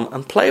to come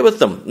and play with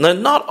them. Now,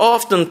 not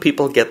often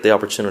people get the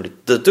opportunity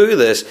to do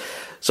this,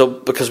 so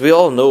because we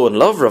all know and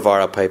love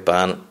Ravara Pipe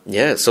Band,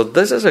 so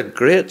this is a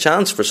great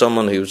chance for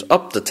someone who's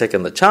up to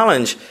taking the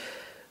challenge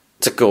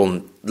to go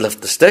and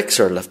lift the sticks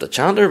or lift a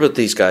chanter with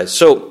these guys.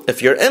 So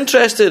if you're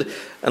interested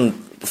in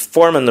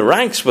forming the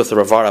ranks with the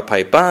Ravara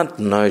Pipe Band,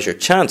 now's your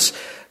chance.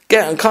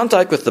 Get in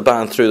contact with the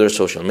band through their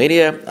social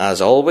media,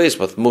 as always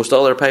with most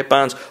other pipe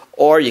bands,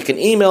 or you can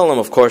email them,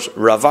 of course,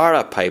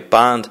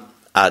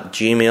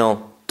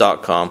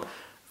 ravarapipeband@gmail.com.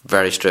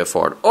 Very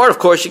straightforward. Or, of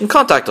course, you can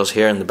contact us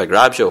here in the Big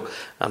Rab Show,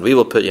 and we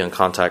will put you in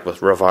contact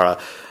with Ravara,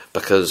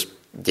 because,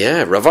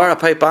 Ravara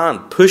Pipe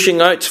Band pushing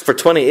out for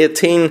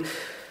 2018.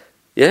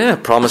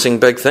 Promising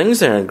big things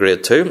there in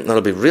grade 2.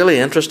 It'll be really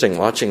interesting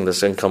watching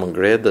this incoming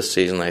grade this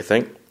season, I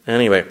think.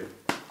 Anyway,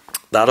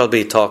 that'll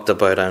be talked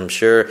about, I'm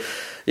sure.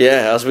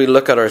 As we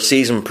look at our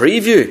season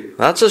preview.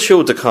 That's a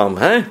show to come,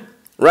 eh?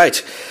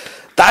 Right.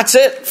 That's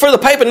it for the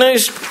piping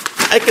news.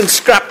 I can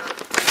scrap.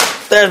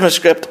 There's my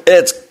script.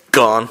 It's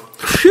gone.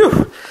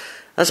 Phew.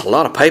 That's a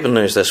lot of piping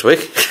news this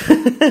week.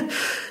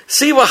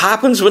 See what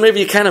happens whenever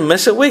you kind of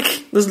miss a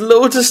week? There's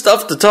loads of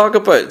stuff to talk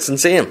about. It's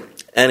insane.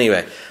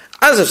 Anyway,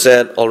 as I've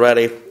said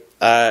already,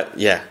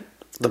 the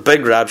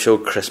Big Rab Show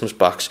Christmas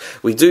box.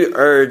 We do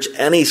urge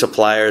any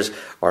suppliers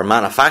or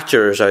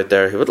manufacturers out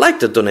there who would like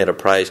to donate a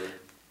prize,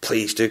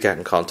 please do get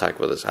in contact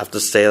with us. I have to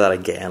say that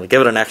again.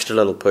 Give it an extra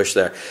little push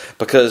there,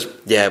 because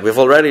we've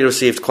already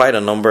received quite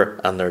a number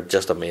and they're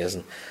just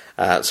amazing.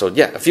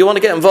 If you want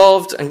to get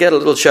involved and get a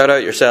little shout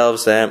out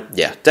yourselves, then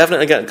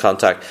definitely get in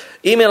contact.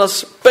 Email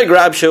us,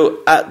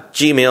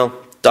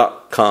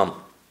 bigrabshow@gmail.com.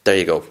 There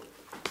you go.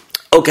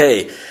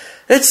 Okay,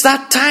 it's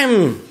that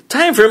time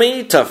for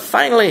me to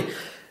finally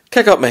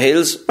kick up my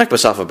heels, make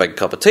myself a big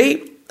cup of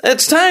tea.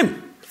 It's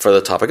time for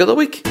the topic of the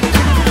week.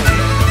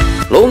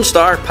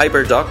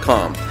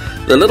 LoneStarPiper.com,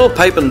 the little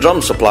pipe and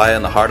drum supply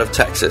in the heart of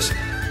Texas.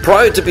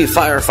 Proud to be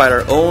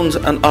firefighter owned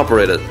and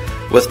operated.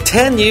 With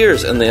 10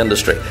 years in the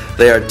industry,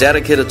 they are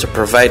dedicated to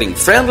providing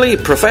friendly,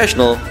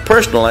 professional,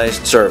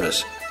 personalised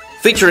service.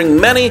 Featuring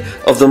many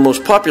of the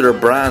most popular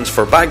brands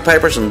for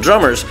bagpipers and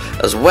drummers,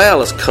 as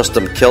well as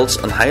custom kilts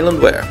and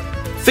Highland wear.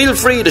 Feel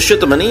free to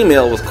shoot them an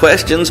email with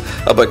questions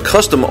about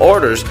custom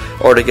orders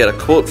or to get a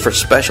quote for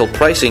special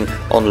pricing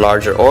on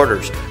larger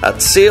orders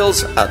at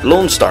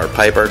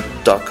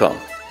sales@LoneStarPiper.com.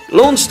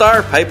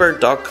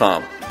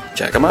 LoneStarPiper.com.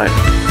 Check them out.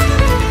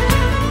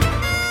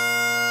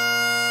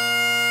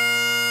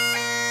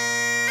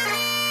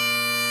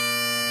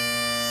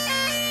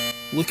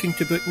 looking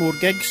to book more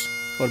gigs?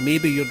 Or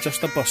maybe you're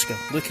just a busker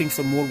looking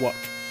for more work.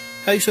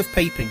 House of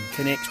Piping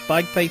connects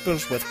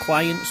bagpipers with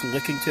clients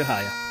looking to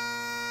hire.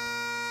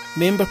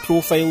 Member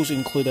profiles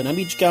include an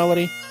image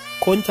gallery,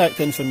 contact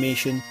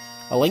information,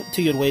 a link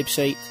to your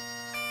website,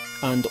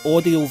 and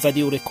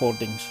audio-video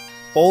recordings,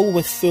 all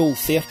with full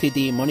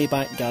 30-day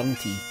money-back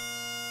guarantee.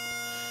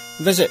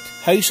 Visit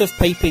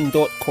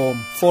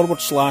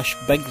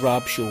houseofpiping.com/Big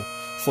Rab Show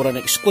for an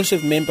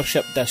exclusive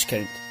membership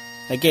discount.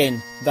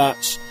 Again,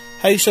 that's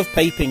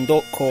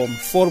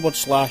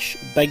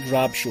houseofpiping.com/Big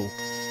Rab Show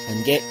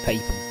and get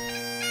piping.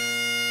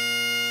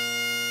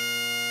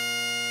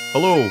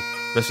 Hello,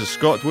 this is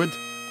Scott Wood,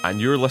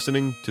 and you're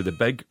listening to The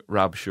Big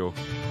Rab Show.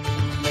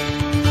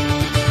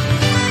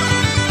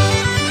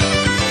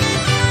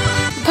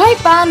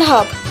 Pipe Band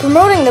Hub,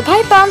 promoting the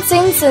pipe band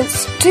scene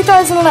since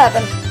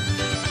 2011.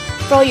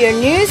 For all your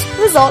news,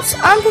 results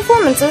and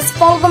performances,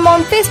 follow them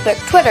on Facebook,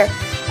 Twitter,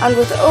 and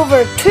with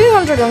over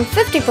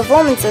 250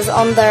 performances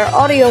on their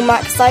Audio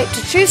Max site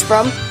to choose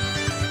from,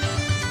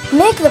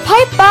 make the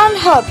Pipe Band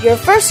Hub your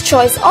first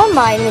choice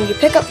online when you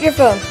pick up your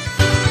phone.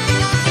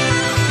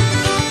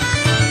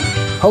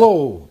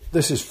 Hello,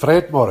 this is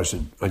Fred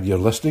Morrison, and you're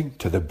listening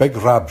to The Big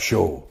Rab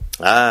Show.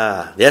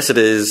 Ah, yes it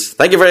is.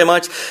 Thank you very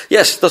much.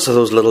 Yes, those are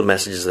those little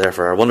messages there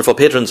for our wonderful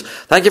patrons.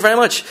 Thank you very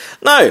much.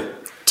 Now,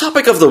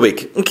 topic of the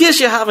week. In case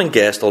you haven't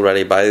guessed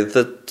already by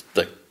the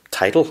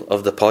title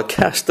of the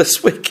podcast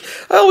this week.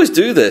 I always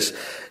do this.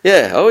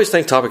 Yeah, I always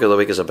think topic of the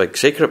week is a big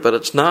secret, but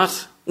it's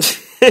not.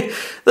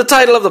 The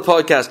title of the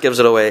podcast gives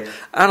it away.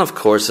 And of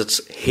course, it's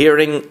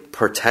hearing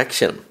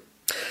protection.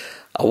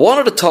 I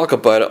wanted to talk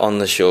about it on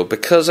the show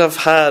because I've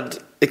had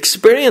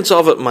experience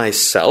of it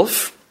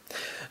myself,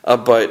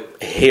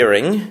 about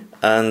hearing,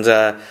 and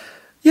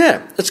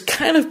it's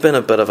kind of been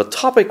a bit of a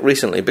topic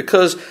recently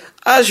because,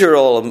 as you're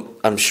all,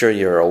 I'm sure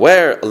you're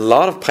aware, a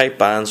lot of pipe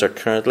bands are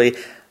currently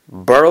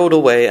burrowed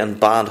away in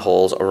band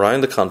halls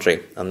around the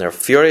country, and they're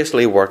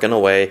furiously working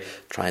away,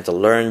 trying to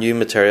learn new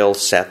material,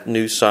 set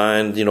new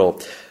sound,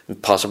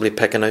 possibly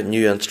picking out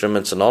new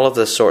instruments and all of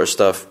this sort of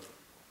stuff.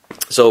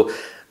 So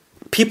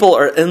people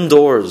are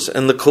indoors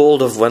in the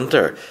cold of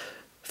winter,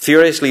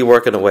 furiously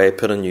working away,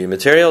 putting new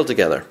material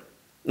together.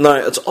 Now,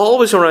 it's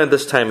always around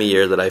this time of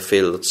year that I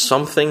feel that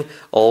something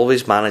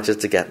always manages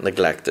to get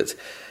neglected.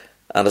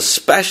 And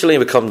especially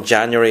become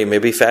January,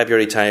 maybe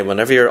February time,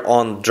 whenever you're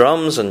on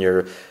drums and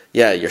you're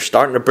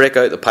starting to break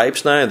out the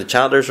pipes now, the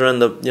chanters are in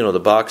the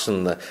box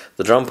and the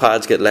drum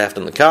pads get left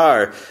in the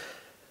car.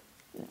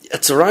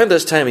 It's around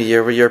this time of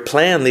year where you're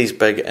playing these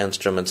big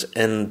instruments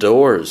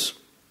indoors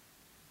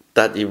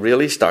that you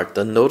really start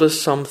to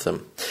notice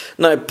something.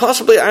 Now,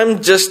 possibly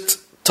I'm just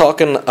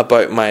talking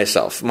about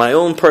myself, my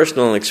own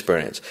personal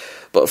experience.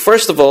 But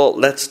first of all,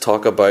 let's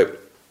talk about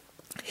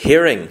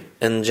hearing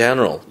in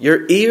general.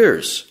 Your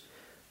ears.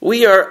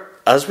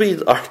 As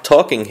we are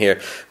talking here,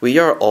 we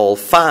are all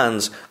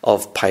fans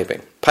of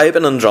piping.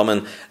 Piping and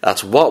drumming,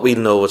 that's what we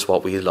know, it's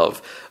what we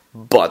love.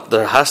 But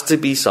there has to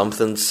be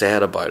something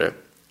said about it.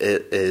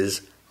 It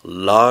is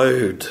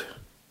loud.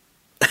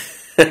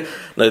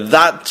 Now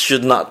that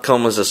should not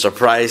come as a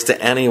surprise to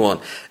anyone.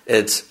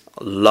 It's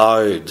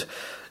loud.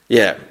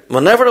 Yeah,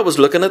 whenever I was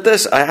looking at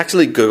this, I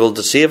actually Googled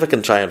to see if I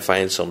can try and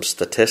find some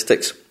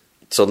statistics.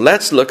 So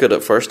let's look at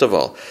it first of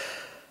all.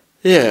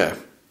 Yeah,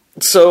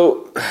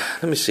 so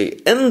let me see.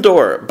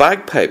 Indoor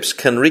bagpipes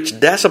can reach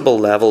decibel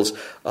levels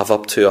of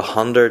up to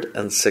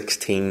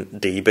 116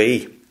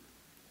 dB.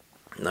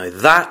 Now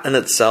that in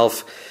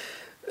itself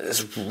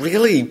is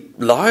really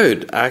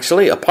loud,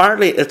 actually.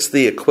 Apparently it's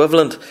the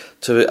equivalent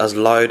to as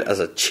loud as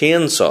a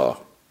chainsaw.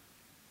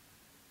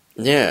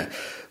 Yeah,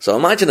 so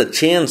imagine a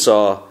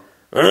chainsaw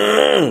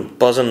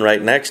buzzing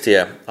right next to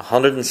you,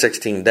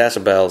 116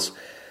 decibels.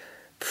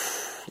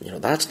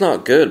 That's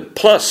not good.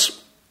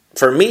 Plus,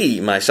 for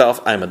me,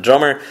 myself, I'm a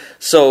drummer,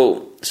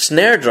 so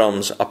snare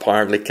drums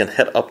apparently can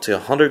hit up to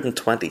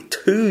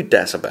 122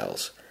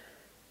 decibels.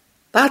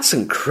 That's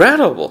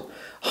incredible.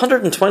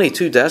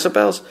 122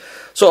 decibels.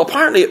 So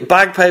apparently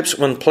bagpipes,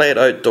 when played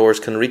outdoors,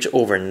 can reach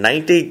over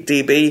 90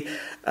 dB,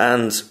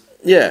 and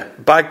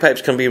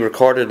bagpipes can be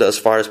recorded as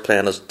far as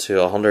playing as to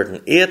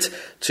 108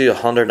 to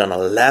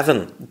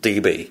 111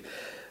 dB.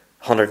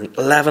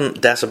 111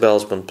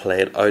 decibels when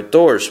played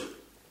outdoors.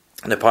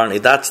 And apparently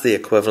that's the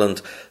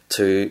equivalent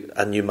to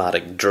a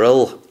pneumatic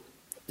drill.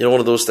 One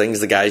of those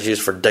things the guys use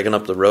for digging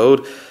up the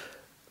road.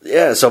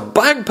 Yeah, so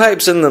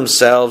bagpipes in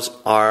themselves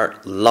are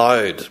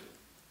loud.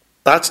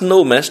 That's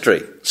no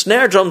mystery.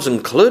 Snare drums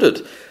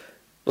included.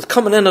 With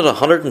coming in at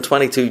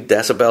 122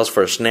 decibels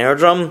for a snare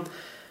drum,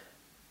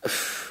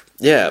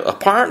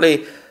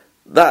 apparently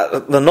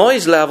that the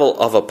noise level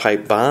of a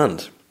pipe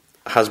band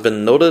has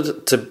been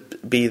noted to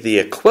be the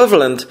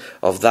equivalent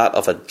of that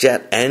of a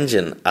jet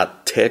engine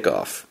at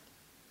takeoff.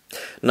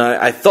 Now,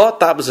 I thought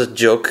that was a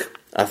joke.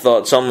 I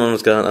thought someone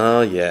was going,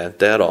 oh yeah,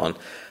 dead on.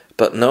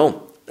 But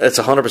no, it's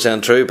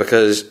 100% true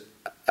because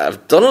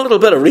I've done a little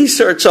bit of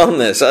research on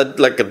this. I've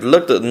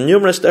looked at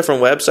numerous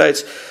different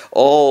websites,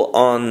 all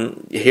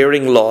on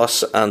hearing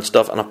loss and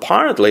stuff, and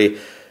apparently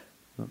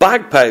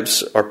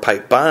bagpipes or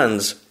pipe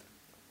bands,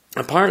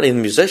 apparently the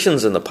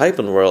musicians in the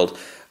piping world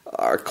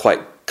are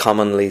quite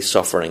commonly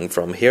suffering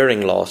from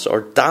hearing loss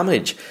or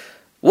damage.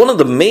 One of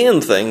the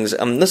main things,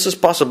 and this is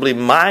possibly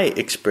my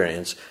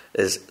experience,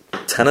 is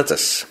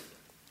tinnitus.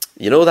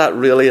 You know that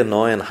really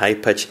annoying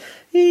high-pitch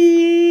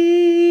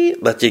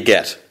that you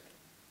get?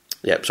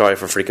 Yeah, sorry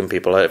for freaking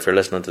people out if you're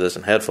listening to this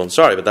in headphones.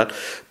 Sorry about that.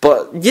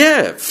 But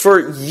yeah,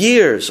 for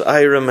years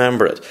I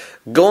remember it.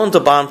 Going to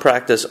band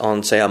practice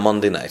on, say, a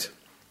Monday night.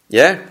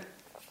 Yeah?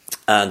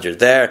 And you're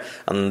there,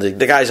 and the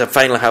guys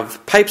finally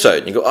have pipes out.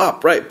 And you go, oh,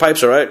 right,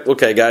 pipes are out.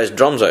 Okay, guys,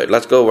 drums out.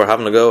 Let's go, we're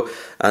having a go.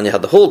 And you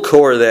had the whole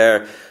corps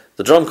there.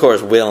 The drum corps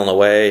is wailing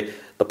away.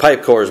 The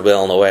pipe corps is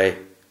wailing away.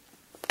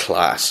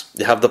 Class.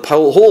 You have the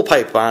whole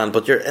pipe band,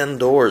 but you're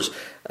indoors.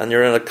 And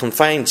you're in a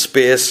confined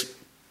space,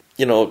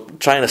 you know,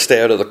 trying to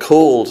stay out of the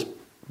cold.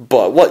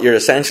 But what you're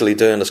essentially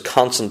doing is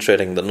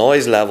concentrating the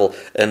noise level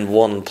in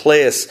one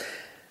place.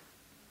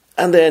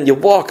 And then you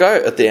walk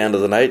out at the end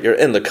of the night, you're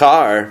in the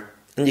car,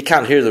 and you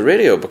can't hear the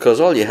radio because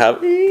all you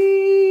have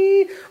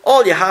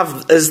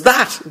is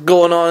that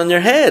going on in your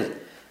head.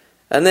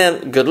 And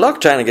then good luck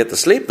trying to get to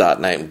sleep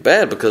that night in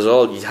bed because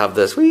all you have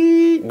this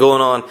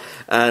going on.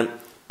 And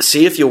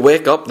see if you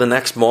wake up the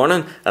next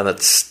morning and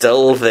it's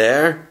still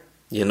there,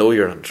 you know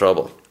you're in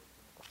trouble.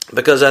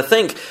 Because I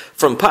think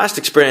from past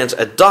experience,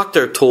 a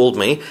doctor told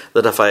me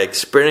that if I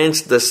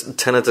experienced this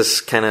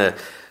tinnitus kind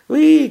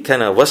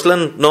of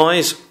whistling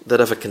noise,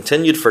 that if it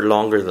continued for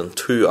longer than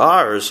 2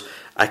 hours,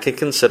 I could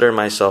consider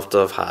myself to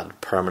have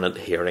had permanent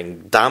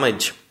hearing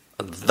damage.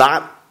 And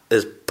that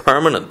is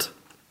permanent.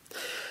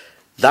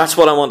 That's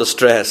what I want to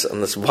stress,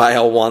 and that's why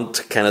I want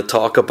to kind of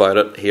talk about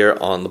it here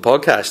on the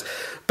podcast.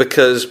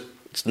 Because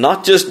it's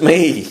not just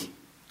me.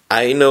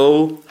 I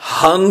know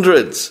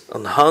hundreds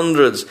and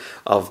hundreds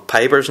of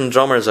pipers and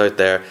drummers out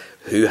there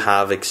who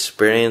have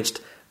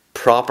experienced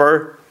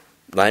proper,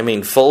 I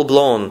mean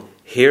full-blown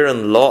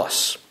hearing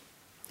loss.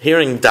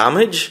 Hearing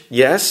damage,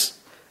 yes,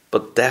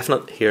 but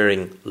definite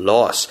hearing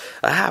loss.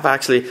 I have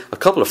actually a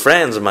couple of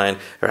friends of mine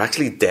who are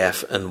actually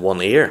deaf in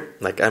one ear.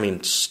 Like, I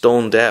mean,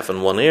 stone deaf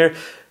in one ear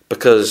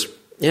because,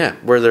 yeah,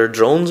 where their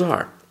drones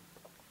are.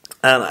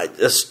 And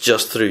it's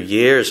just through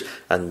years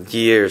and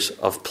years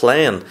of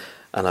playing,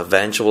 and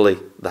eventually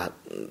that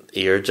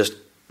ear just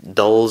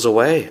dulls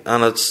away,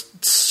 and it's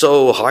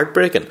so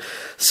heartbreaking.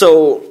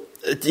 So,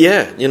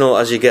 yeah, you know,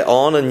 as you get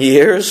on in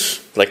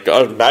years, like,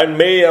 oh, not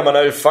me, I'm an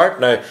old fart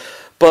now.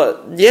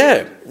 But,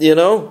 yeah, you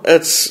know,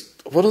 it's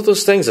one of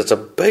those things. It's a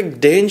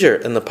big danger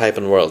in the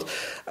piping world.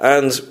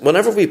 And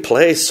whenever we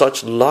play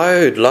such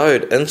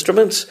loud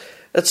instruments,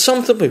 it's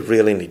something we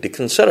really need to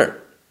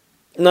consider.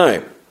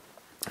 Now,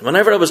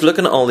 whenever I was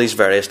looking at all these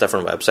various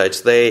different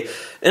websites, they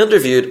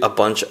interviewed a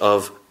bunch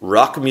of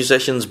rock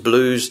musicians,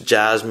 blues,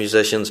 jazz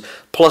musicians,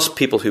 plus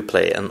people who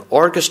play in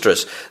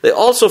orchestras. They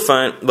also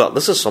found, well,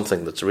 this is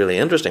something that's really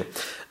interesting,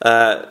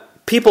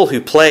 people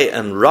who play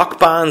in rock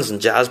bands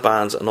and jazz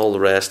bands and all the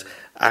rest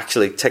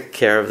actually take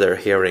care of their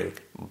hearing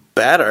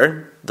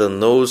better than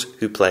those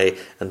who play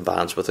in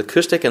bands with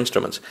acoustic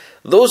instruments.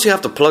 Those who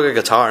have to plug a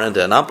guitar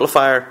into an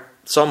amplifier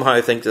somehow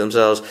think to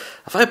themselves,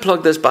 if I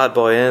plug this bad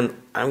boy in,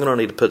 I'm going to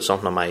need to put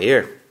something on my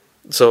ear.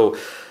 So,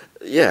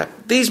 yeah,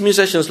 these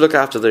musicians look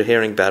after their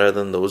hearing better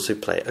than those who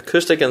play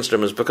acoustic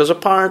instruments because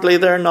apparently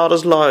they're not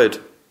as loud.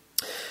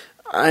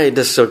 I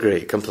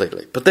disagree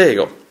completely, but there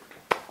you go.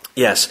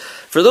 Yes,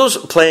 for those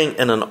playing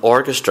in an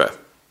orchestra,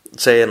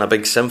 say in a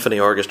big symphony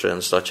orchestra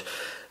and such,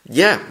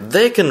 yeah,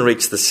 they can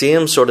reach the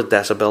same sort of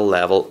decibel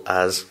level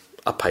as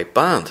a pipe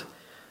band.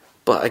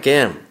 But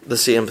again, the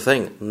same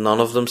thing, none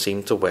of them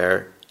seem to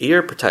wear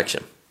ear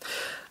protection.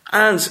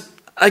 And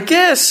I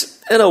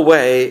guess, in a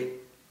way,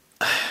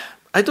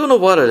 I don't know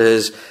what it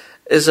is.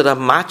 Is it a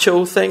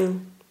macho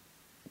thing?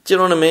 Do you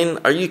know what I mean?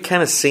 Are you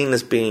kind of seen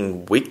as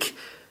being weak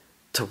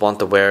to want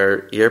to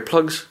wear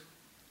earplugs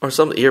or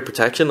some ear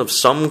protection of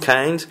some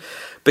kind?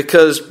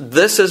 Because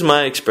this is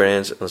my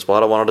experience, and it's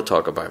what I wanted to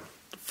talk about.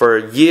 For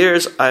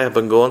years, I have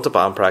been going to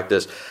band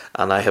practice,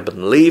 and I have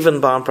been leaving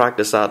band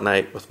practice that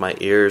night with my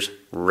ears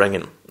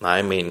ringing.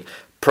 I mean,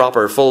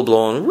 proper,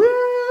 full-blown,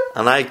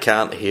 and I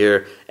can't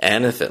hear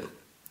anything.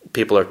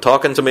 People are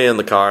talking to me in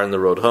the car on the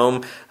road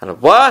home, and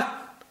what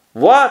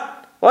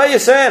are you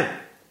saying?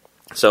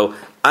 So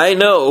I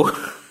know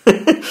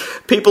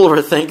people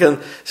were thinking,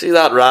 see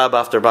that Rab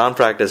after band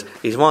practice,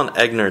 he's one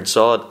ignorant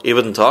sod, he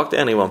wouldn't talk to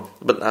anyone.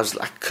 But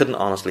I couldn't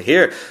honestly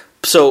hear.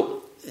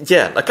 So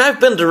yeah, like I've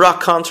been to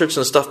rock concerts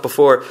and stuff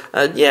before,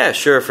 yeah,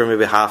 sure, for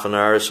maybe half an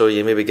hour or so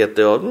you maybe get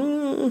the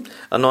odd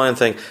annoying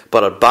thing.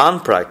 But at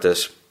band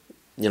practice,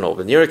 you know,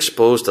 when you're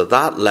exposed to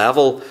that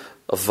level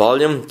of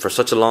volume for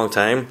such a long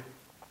time,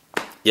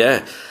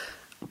 yeah.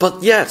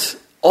 But yet,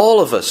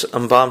 all of us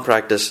in band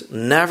practice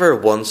never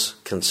once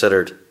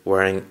considered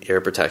wearing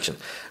ear protection.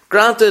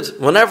 Granted,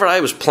 whenever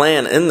I was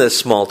playing in this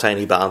small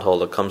tiny band hall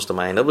that comes to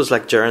mind, it was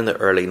like during the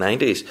early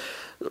 90s,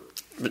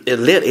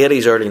 late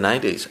 80s, early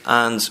 90s,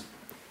 and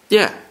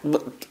yeah,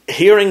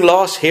 hearing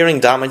loss, hearing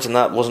damage, and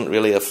that wasn't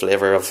really a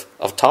flavour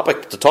of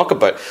topic to talk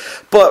about.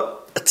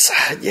 But it's,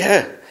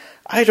 yeah,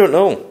 I don't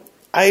know.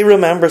 I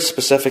remember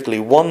specifically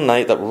one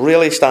night that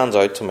really stands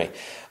out to me.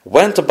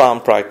 Went to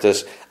band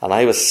practice and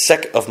I was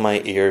sick of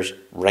my ears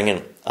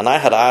ringing. And I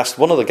had asked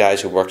one of the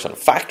guys who works in a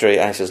factory,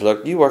 and I says,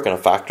 look, you work in a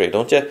factory,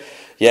 don't you?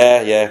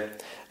 Yeah.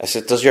 I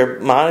said, does your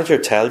manager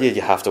tell you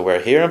have to wear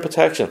hearing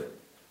protection?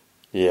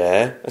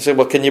 Yeah. I said,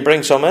 well, can you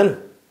bring some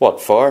in?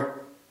 What for?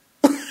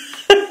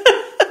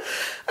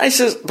 I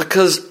says,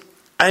 because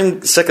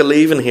I'm sick of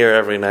leaving here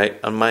every night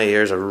and my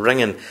ears are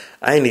ringing.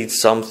 I need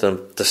something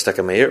to stick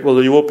in my ear.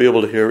 Well, you won't be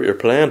able to hear what you're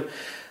playing. I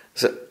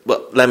said,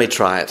 well, let me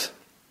try it.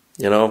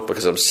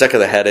 Because I'm sick of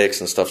the headaches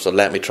and stuff, so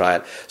let me try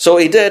it. So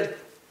he did.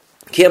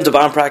 Came to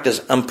band practice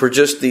and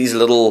produced these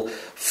little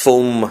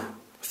foam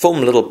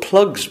little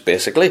plugs,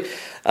 basically.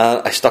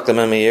 I stuck them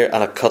in my ear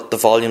and I cut the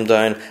volume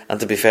down. And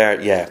to be fair,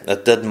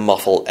 it did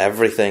muffle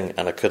everything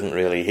and I couldn't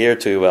really hear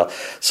too well.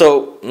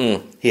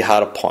 So he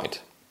had a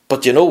point.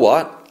 But you know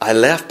what? I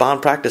left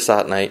band practice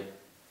that night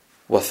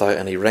without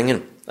any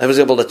ringing. I was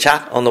able to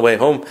chat on the way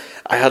home.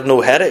 I had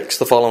no headaches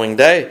the following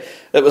day.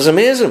 It was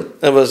amazing.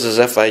 It was as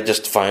if I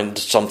just found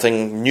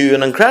something new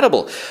and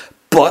incredible.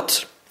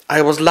 But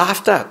I was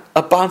laughed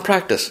at band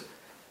practice.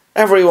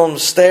 Everyone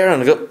was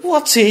staring and go,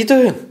 what's he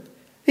doing?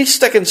 He's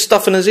sticking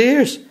stuff in his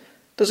ears.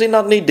 Does he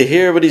not need to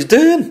hear what he's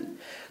doing?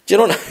 Do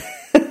you know?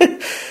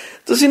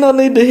 Does he not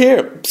need to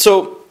hear?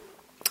 So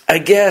I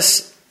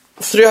guess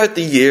throughout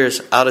the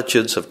years,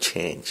 attitudes have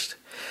changed.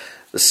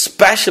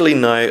 Especially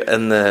now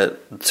in the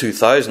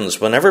 2000s,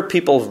 whenever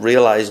people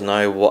realise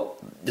now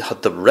what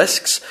the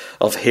risks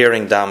of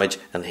hearing damage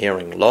and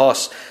hearing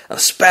loss,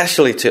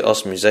 especially to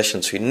us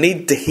musicians who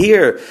need to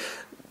hear,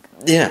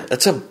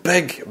 it's a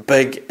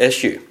big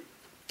issue.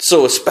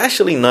 So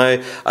especially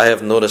now, I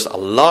have noticed a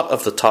lot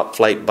of the top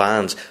flight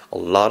bands, a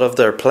lot of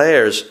their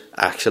players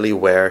actually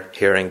wear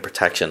hearing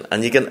protection.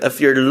 And you can, if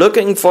you're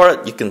looking for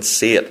it, you can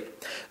see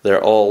it.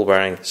 They're all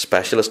wearing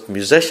specialist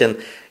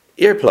musician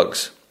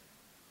earplugs.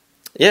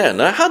 Yeah,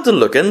 now I had to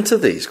look into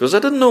these because I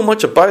didn't know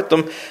much about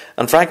them,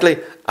 and frankly,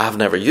 I've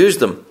never used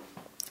them.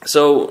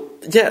 So,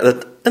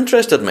 that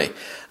interested me.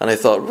 And I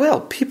thought, well,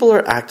 people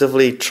are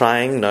actively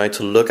trying now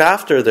to look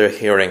after their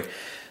hearing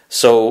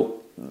so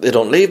they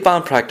don't leave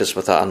band practice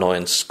with that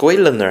annoying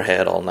squeal in their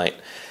head all night.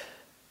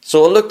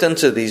 So I looked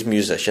into these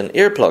musician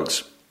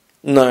earplugs.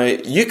 Now,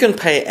 you can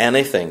pay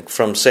anything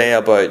from, say,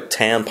 about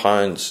 £10,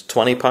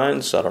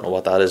 £20, I don't know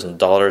what that is in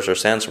dollars or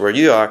cents where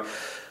you are,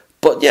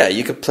 but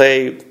you could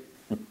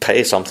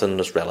pay something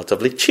that's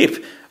relatively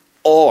cheap,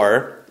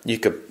 or you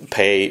could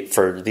pay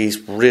for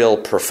these real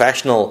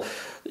professional,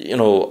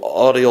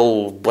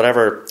 audio,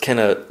 whatever kind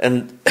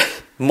of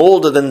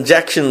molded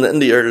injection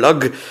into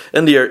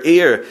your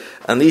ear,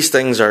 and these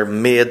things are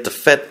made to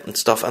fit and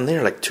stuff, and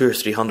they're like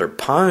 £200 or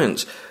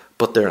 £300,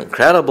 but they're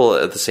incredible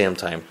at the same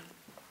time.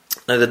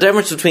 Now, the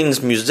difference between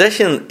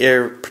musician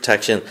ear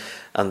protection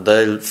and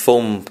the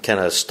foam kind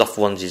of stuff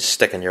ones you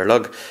stick in your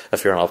lug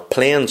if you're on a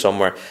plane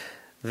somewhere,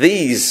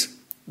 these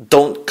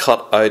don't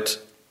cut out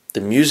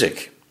the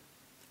music.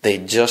 They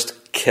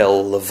just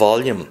kill the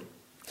volume.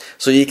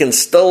 So you can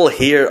still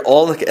hear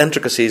all the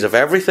intricacies of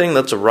everything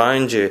that's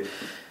around you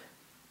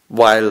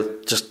while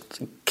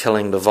just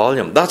killing the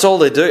volume. That's all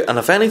they do. And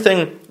if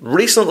anything,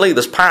 recently,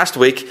 this past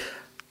week,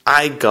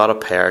 I got a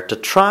pair to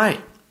try.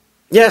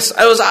 Yes,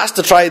 I was asked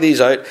to try these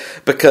out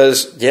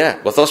because,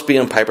 with us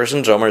being pipers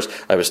and drummers,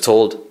 I was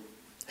told,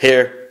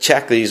 here,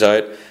 check these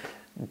out,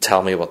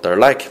 tell me what they're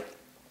like.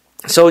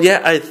 So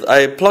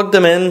I plugged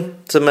them in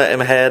to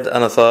my head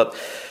and I thought,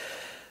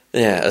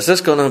 is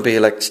this going to be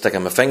like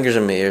sticking my fingers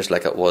in my ears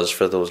like it was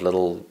for those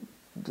little,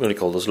 what do you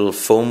call those little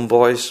foam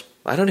boys?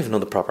 I don't even know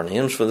the proper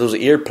names for those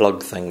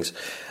earplug things.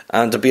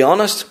 And to be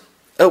honest,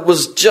 it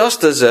was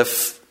just as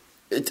if,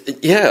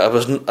 it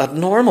was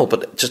normal,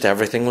 but just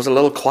everything was a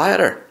little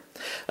quieter.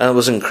 And it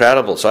was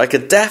incredible. So I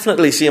could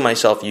definitely see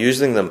myself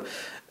using them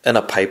in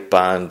a pipe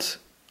band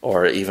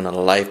or even in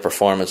a live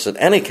performance, at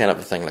any kind of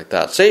a thing like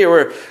that. Say you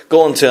were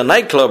going to a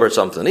nightclub or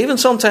something. Even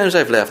sometimes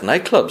I've left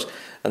nightclubs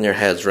and your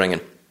head's ringing.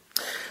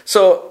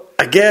 So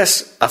I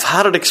guess I've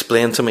had it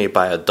explained to me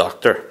by a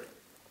doctor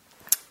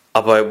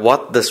about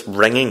what this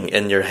ringing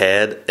in your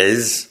head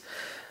is.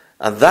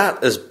 And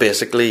that is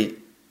basically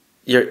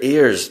your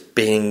ears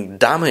being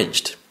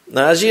damaged.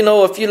 Now, as you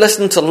know, if you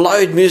listen to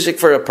loud music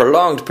for a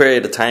prolonged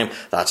period of time,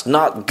 that's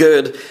not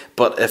good.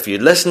 But if you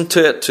listen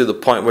to it to the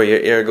point where your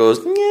ear goes,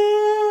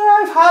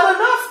 I've had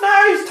enough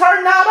now,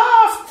 turn that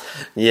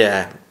off.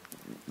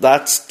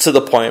 That's to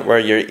the point where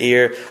your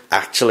ear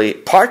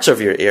parts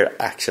of your ear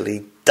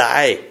actually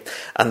die.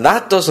 And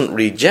that doesn't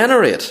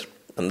regenerate.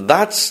 And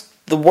that's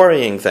the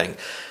worrying thing.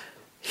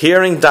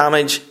 Hearing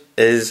damage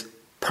is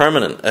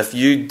permanent. If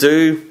you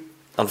do,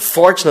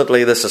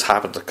 unfortunately, this has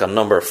happened to a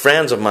number of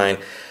friends of mine,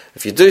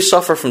 if you do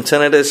suffer from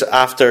tinnitus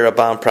after a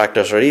band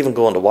practice or even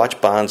going to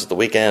watch bands at the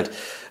weekend,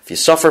 if you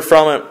suffer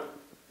from it,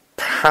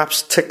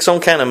 perhaps take some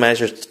kind of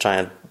measures to try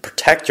and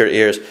protect your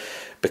ears,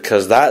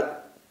 because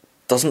that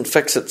doesn't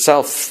fix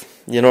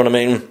itself. You know what I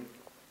mean?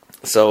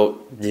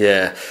 So,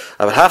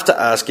 I would have to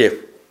ask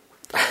you,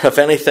 if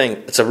anything,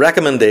 it's a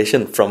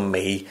recommendation from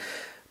me.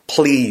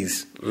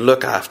 please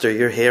look after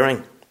your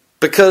hearing.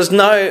 Because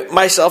now,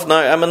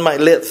 I'm in my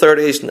late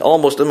 30s,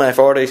 almost in my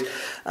 40s,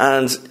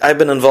 and I've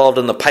been involved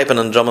in the piping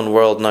and drumming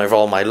world now for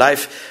all my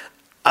life.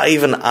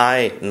 Even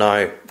I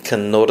now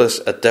can notice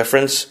a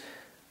difference.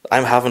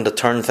 I'm having to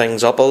turn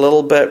things up a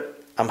little bit.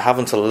 I'm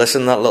having to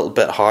listen that little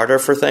bit harder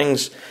for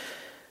things.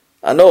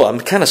 I know, I'm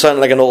kind of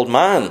sounding like an old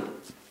man,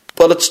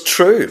 but it's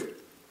true.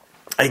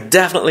 I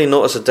definitely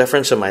notice a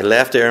difference in my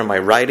left ear and my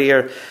right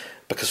ear,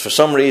 because for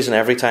some reason,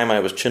 every time I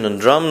was tuning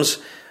drums,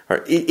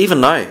 or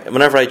even now,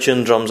 whenever I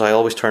tune drums, I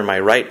always turn my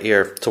right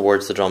ear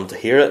towards the drum to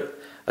hear it.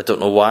 I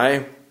don't know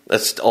why.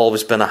 It's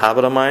always been a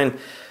habit of mine.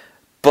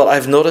 But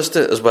I've noticed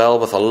it as well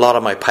with a lot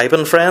of my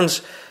piping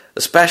friends,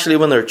 especially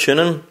when they're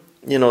tuning.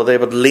 You know, they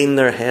would lean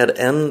their head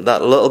in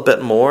that little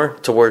bit more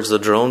towards the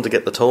drone to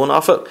get the tone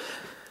off it.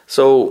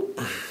 So,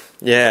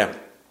 yeah.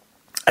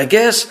 I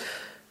guess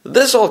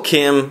this all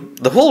came...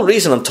 The whole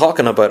reason I'm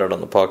talking about it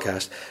on the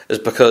podcast is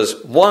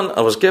because, one,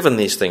 I was given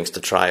these things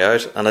to try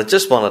out, and I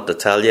just wanted to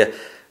tell you,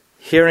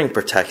 hearing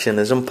protection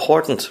is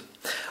important.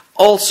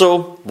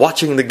 Also,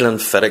 watching the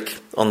Glenfiddich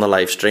on the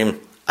live stream,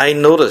 I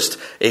noticed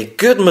a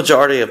good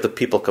majority of the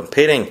people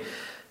competing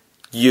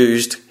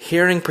used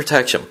hearing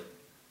protection.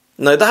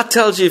 Now that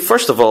tells you,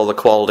 first of all, the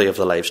quality of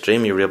the live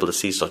stream. You were able to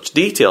see such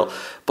detail.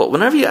 But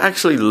whenever you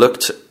actually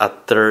looked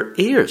at their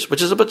ears,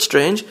 which is a bit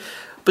strange,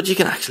 but you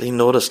can actually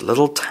notice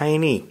little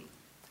tiny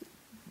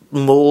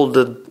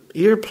moulded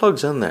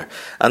earplugs in there.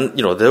 And,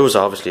 you know, those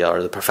obviously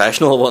are the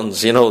professional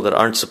ones, you know, that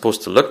aren't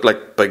supposed to look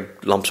like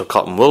big lumps of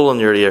cotton wool in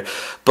your ear.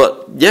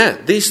 But, yeah,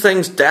 these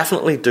things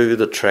definitely do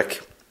the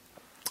trick.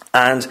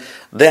 And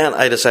then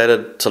I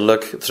decided to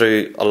look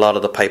through a lot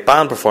of the pipe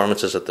band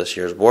performances at this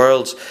year's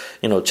Worlds,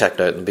 you know, checked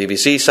out the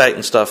BBC site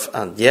and stuff,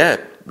 and yeah,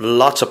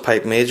 lots of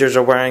pipe majors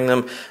are wearing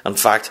them. In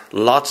fact,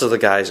 lots of the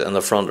guys in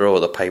the front row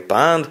of the pipe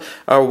band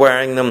are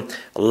wearing them.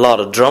 A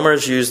lot of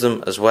drummers use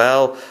them as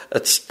well.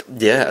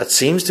 It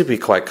seems to be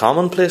quite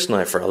commonplace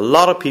now for a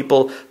lot of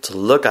people to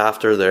look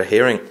after their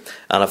hearing.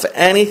 And if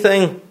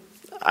anything,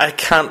 I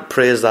can't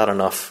praise that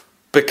enough,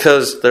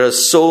 because there are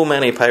so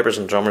many pipers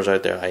and drummers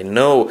out there I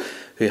know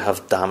who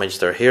have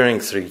damaged their hearing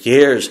through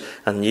years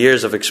and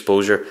years of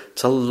exposure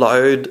to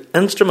loud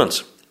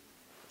instruments.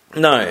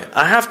 Now,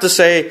 I have to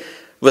say,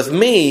 with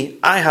me,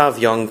 I have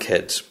young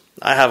kids.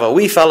 I have a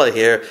wee fella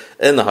here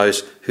in the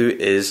house who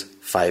is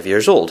 5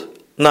 years old.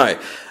 Now,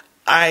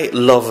 I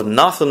love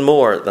nothing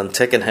more than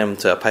taking him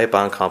to a pipe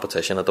band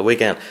competition at the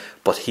weekend,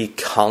 but he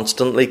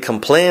constantly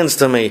complains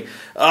to me,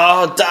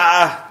 "Oh,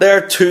 Dad,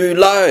 they're too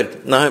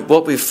loud." Now,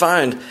 what we've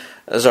found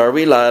is our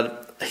wee lad,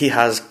 he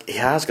has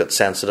got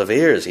sensitive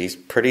ears. He's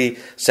pretty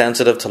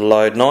sensitive to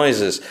loud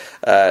noises.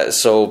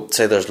 So,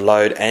 say there's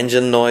loud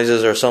engine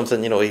noises or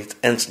something, you know, he's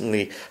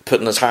instantly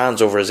putting his hands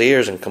over his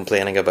ears and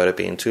complaining about it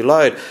being too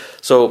loud.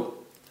 So,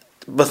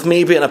 with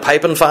me being a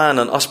piping fan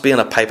and us being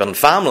a piping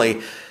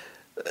family,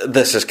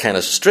 this is kind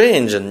of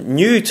strange and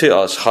new to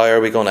us. How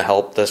are we going to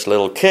help this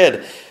little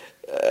kid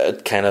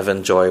kind of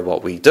enjoy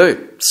what we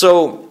do?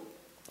 So,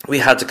 we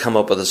had to come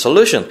up with a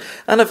solution.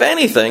 And if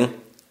anything,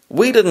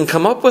 we didn't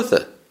come up with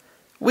it.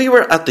 We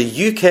were at the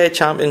UK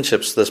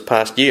Championships this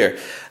past year,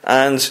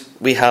 and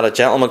we had a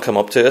gentleman come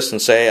up to us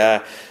and say,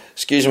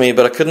 "Excuse me,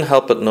 but I couldn't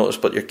help but notice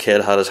but your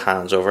kid had his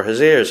hands over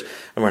his ears."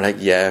 And we're like,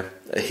 "Yeah,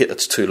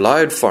 it's too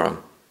loud for him."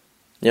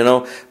 You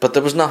know, but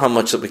there was not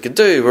much that we could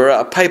do. We're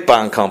at a pipe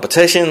band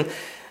competition.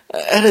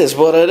 It is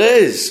what it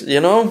is, you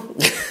know.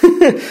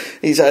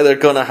 He's either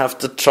going to have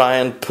to try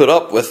and put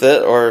up with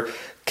it or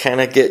kind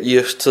of get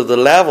used to the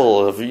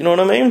level of, you know what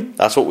I mean?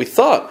 That's what we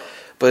thought.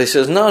 But he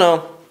says,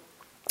 no,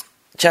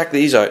 check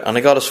these out. And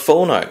he got his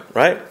phone out,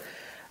 right?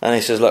 And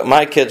he says, look,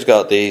 my kid's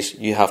got these,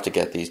 you have to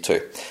get these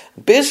too.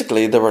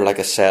 Basically, they were like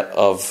a set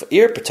of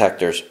ear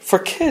protectors for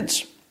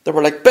kids. They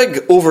were like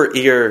big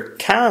over-ear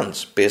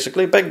cans,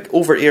 basically, big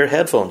over-ear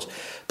headphones.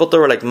 But they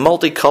were like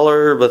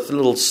multicolour with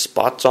little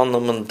spots on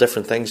them and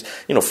different things,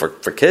 you know, for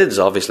kids,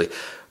 obviously.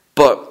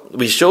 But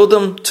we showed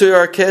them to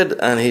our kid,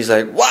 and he's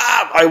like,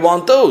 wow, I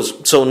want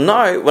those. So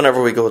now,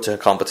 whenever we go to a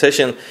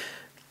competition,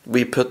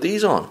 we put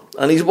these on.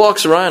 And he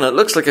walks around, it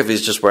looks like if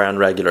he's just wearing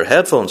regular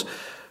headphones.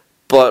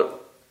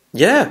 But,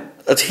 yeah,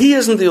 he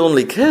isn't the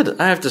only kid,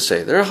 I have to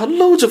say. There are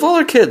loads of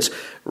other kids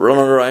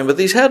running around with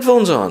these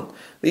headphones on.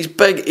 These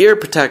big ear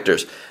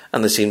protectors.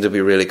 And they seem to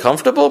be really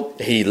comfortable.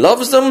 He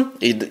loves them.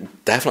 He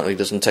definitely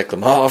doesn't take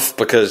them off,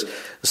 because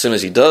as soon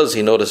as he does,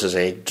 he notices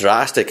a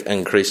drastic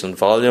increase in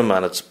volume,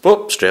 and it's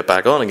straight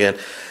back on again.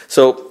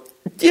 So,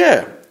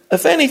 yeah,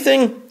 if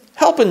anything,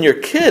 helping your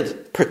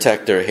kid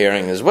protect their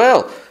hearing as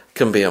well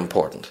can be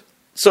important.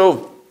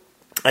 So,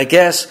 I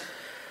guess,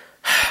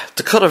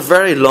 to cut a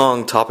very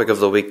long topic of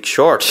the week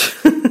short,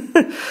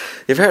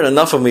 you've heard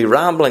enough of me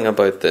rambling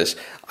about this.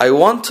 I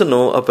want to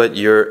know about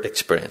your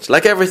experience.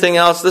 Like everything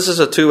else, this is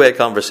a two-way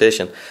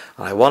conversation,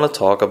 and I want to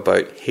talk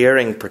about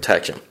hearing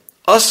protection.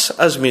 Us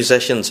as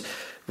musicians,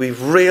 we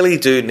really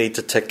do need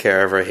to take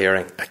care of our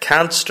hearing. I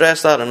can't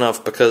stress that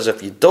enough, because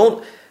if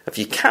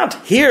you can't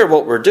hear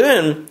what we're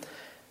doing,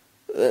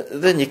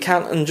 then you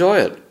can't enjoy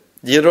it.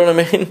 You know what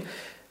I mean?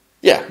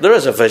 yeah, there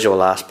is a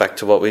visual aspect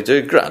to what we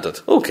do. Granted,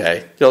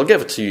 okay, I'll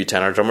give it to you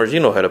tenor drummers, you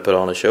know how to put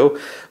on a show.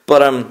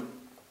 But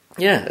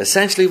yeah,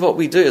 essentially what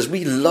we do is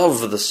we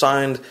love the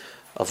sound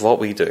of what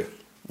we do.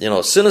 You know,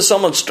 as soon as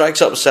someone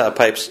strikes up a set of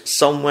pipes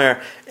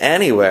somewhere,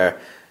 anywhere,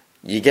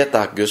 you get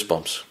that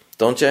goosebumps,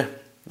 don't you?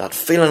 That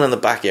feeling in the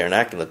back of your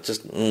neck, and it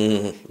just,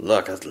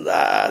 look at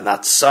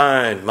that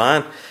sound,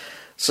 man.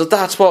 So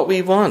that's what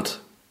we want.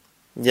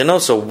 You know,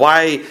 so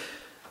why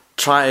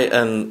try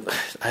and,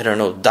 I don't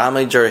know,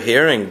 damage your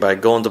hearing by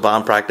going to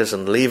band practice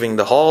and leaving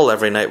the hall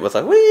every night with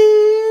a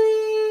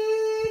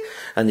wee,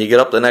 and you get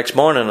up the next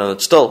morning and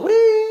it's still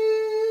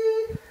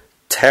wee.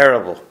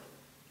 Terrible.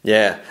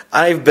 Yeah,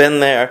 I've been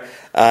there,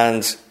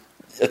 and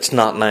it's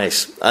not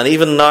nice. And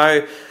even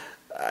now,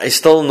 I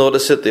still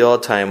notice it the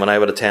odd time when I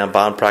would attend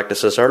band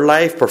practices or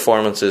live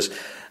performances,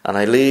 and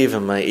I leave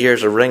and my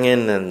ears are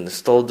ringing and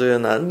still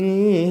doing that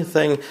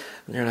thing,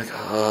 and you're like,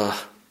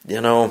 oh, you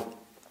know,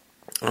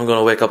 I'm going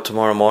to wake up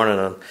tomorrow morning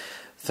and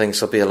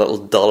things will be a little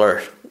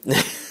duller.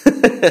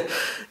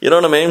 You know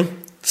what I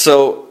mean?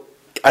 So,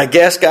 I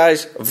guess,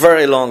 guys,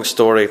 very long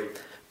story,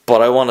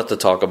 but I wanted to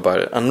talk about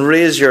it and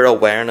raise your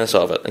awareness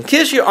of it. In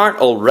case you aren't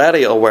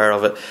already aware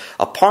of it,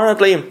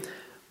 apparently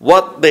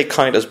what they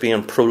count as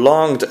being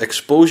prolonged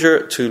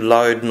exposure to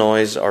loud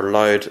noise or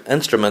loud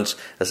instruments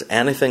is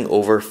anything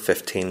over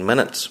 15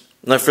 minutes.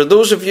 Now, for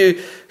those of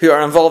you who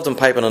are involved in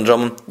piping and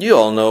drumming, you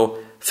all know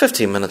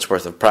 15 minutes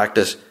worth of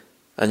practice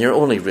and you're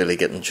only really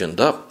getting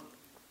tuned up.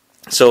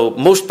 So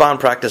most band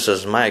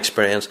practices, in my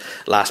experience,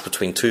 last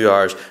between 2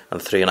 hours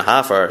and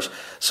 3.5 hours.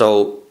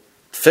 So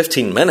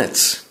 15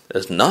 minutes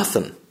is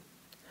nothing.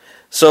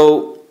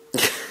 So,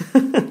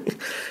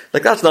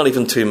 like, that's not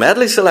even 2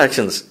 medley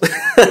selections.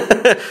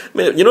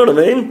 You know what I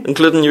mean?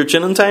 Including your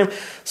tuning time.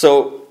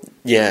 So,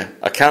 yeah,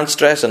 I can't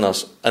stress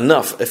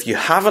enough. If you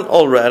haven't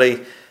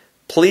already,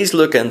 please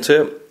look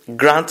into it.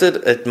 Granted,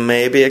 it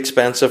may be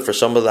expensive for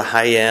some of the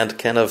high-end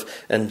kind of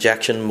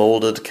injection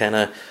molded, kind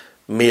of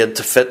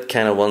made-to-fit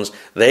kind of ones.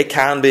 They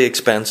can be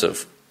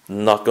expensive,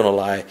 not going to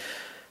lie.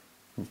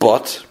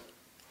 But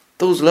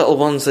those little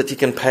ones that you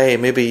can pay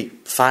maybe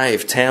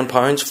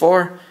 £5-10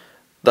 for,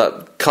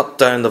 that cut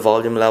down the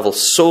volume level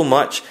so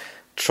much,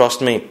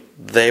 trust me,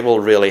 they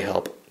will really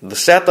help. The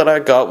set that I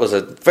got was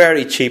a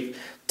very cheap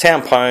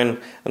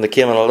 £10, and they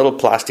came in a little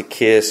plastic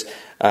case,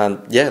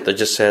 and yeah, they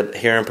just said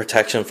hearing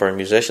protection for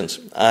musicians.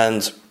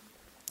 And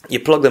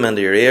you plug them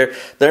into your ear.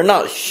 They're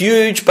not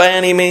huge by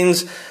any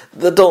means.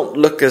 They don't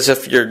look as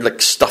if you're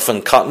like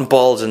stuffing cotton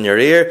balls in your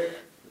ear. It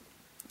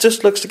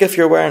just looks like if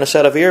you're wearing a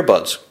set of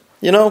earbuds.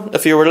 You know,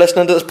 if you were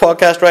listening to this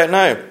podcast right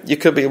now, you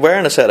could be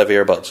wearing a set of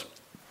earbuds.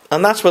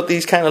 And that's what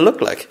these kind of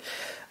look like.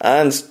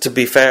 And to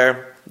be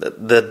fair,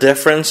 the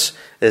difference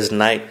is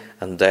night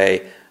and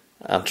day.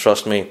 And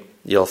trust me,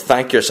 you'll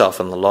thank yourself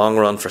in the long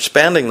run for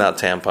spending that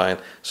 £10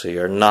 so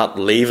you're not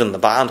leaving the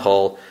band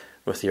hall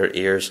with your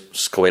ears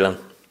squealing.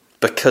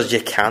 Because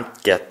you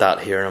can't get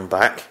that hearing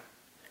back.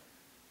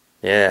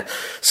 Yeah.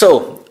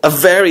 So, a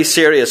very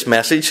serious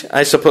message,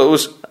 I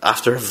suppose,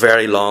 after a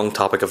very long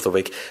topic of the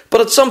week.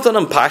 But it's something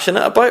I'm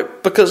passionate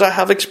about because I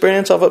have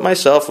experience of it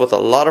myself with a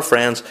lot of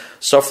friends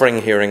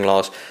suffering hearing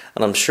loss.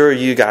 And I'm sure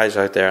you guys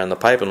out there in the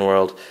piping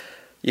world,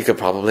 you could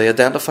probably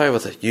identify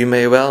with it. You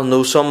may well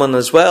know someone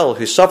as well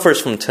who suffers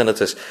from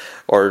tinnitus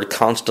or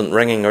constant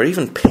ringing or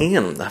even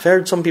pain. I've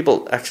heard some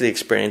people actually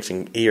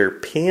experiencing ear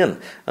pain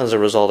as a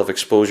result of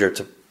exposure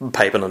to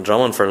piping and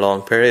drumming for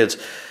long periods.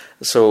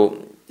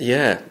 So,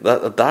 yeah,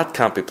 that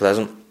can't be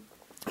pleasant.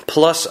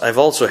 Plus, I've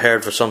also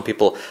heard for some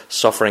people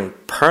suffering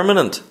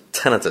permanent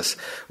tinnitus,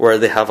 where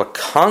they have a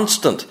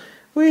constant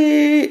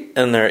wee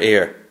in their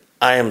ear.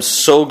 I am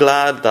so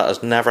glad that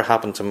has never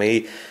happened to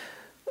me.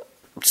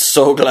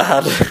 So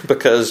glad,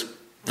 because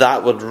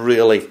that would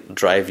really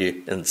drive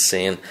you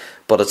insane.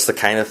 But it's the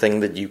kind of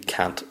thing that you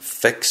can't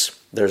fix.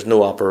 There's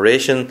no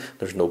operation,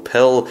 there's no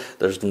pill,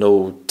 there's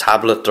no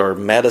tablet or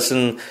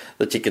medicine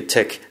that you could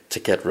take to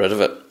get rid of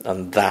it.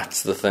 And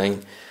that's the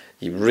thing.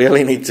 You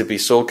really need to be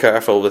so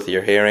careful with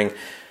your hearing.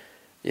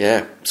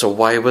 Yeah, so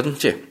why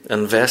wouldn't you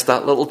invest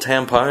that little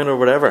 £10 or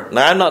whatever?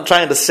 Now, I'm not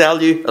trying to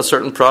sell you a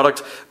certain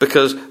product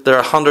because there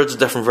are hundreds of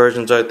different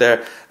versions out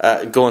there.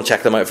 Go and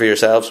check them out for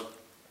yourselves.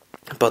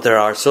 But there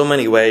are so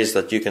many ways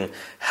that you can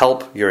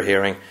help your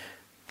hearing.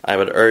 I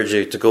would urge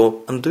you to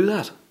go and do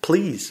that,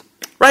 please.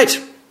 Right,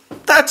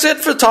 that's it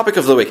for the topic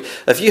of the week.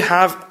 If you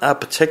have a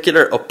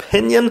particular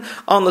opinion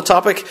on the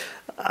topic,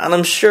 and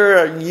I'm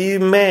sure you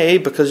may,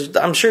 because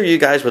I'm sure you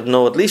guys would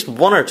know at least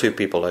one or two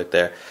people out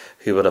there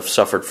who would have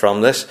suffered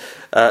from this,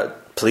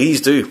 please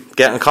do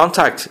get in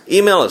contact.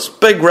 Email us,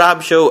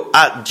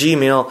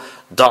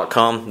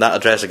 bigrabshow@gmail.com. That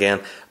address again,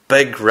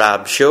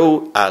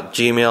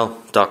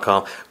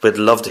 bigrabshow@gmail.com. We'd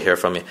love to hear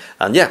from you.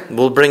 And yeah,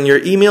 we'll bring your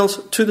emails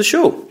to the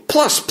show.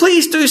 Plus,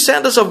 please do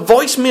send us a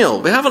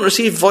voicemail. We haven't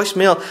received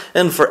voicemail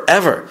in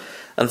forever.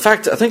 In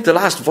fact, I think the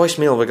last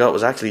voicemail we got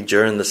was actually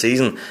during the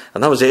season,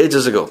 and that was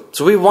ages ago.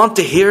 So we want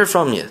to hear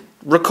from you.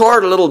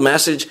 Record a little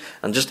message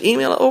and just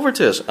email it over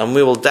to us, and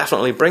we will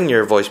definitely bring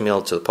your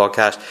voicemail to the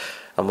podcast.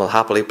 and we'll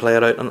happily play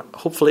it out and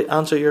hopefully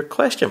answer your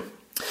question.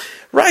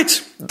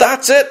 Right,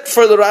 that's it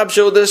for the Rab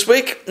Show this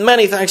week.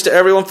 Many thanks to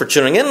everyone for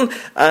tuning in,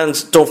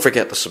 and don't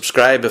forget to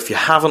subscribe if you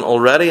haven't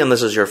already and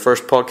this is your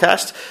first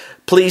podcast.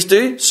 Please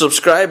do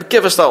subscribe,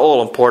 give us that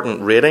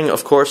all-important rating,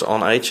 of course,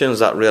 on iTunes.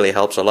 That really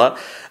helps a lot.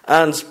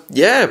 And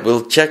yeah,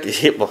 we'll check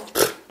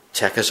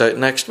us out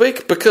next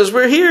week, because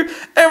we're here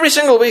every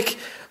single week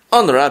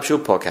on the Rab Show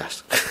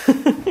podcast.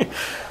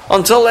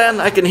 Until then,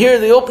 I can hear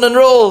the opening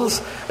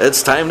rolls.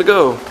 It's time to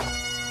go.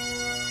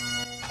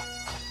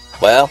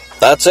 Well,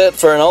 that's it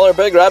for another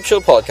Big Rab Show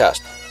podcast.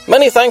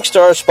 Many thanks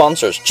to our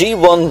sponsors,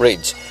 G1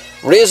 Reeds,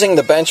 raising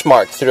the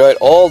benchmark throughout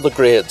all the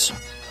grades.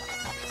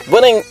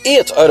 Winning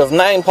 8 out of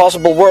 9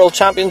 possible World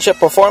Championship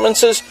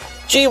performances,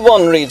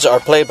 G1 Reeds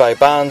are played by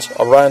bands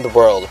around the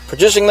world,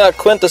 producing that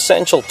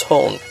quintessential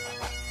tone.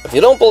 If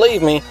you don't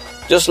believe me,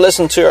 just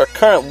listen to our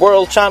current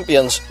World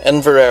Champions,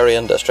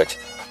 Inverarian District.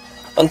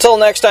 Until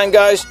next time,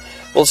 guys,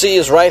 we'll see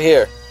you right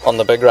here on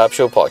the Big Rab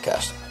Show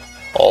podcast.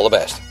 All the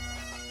best.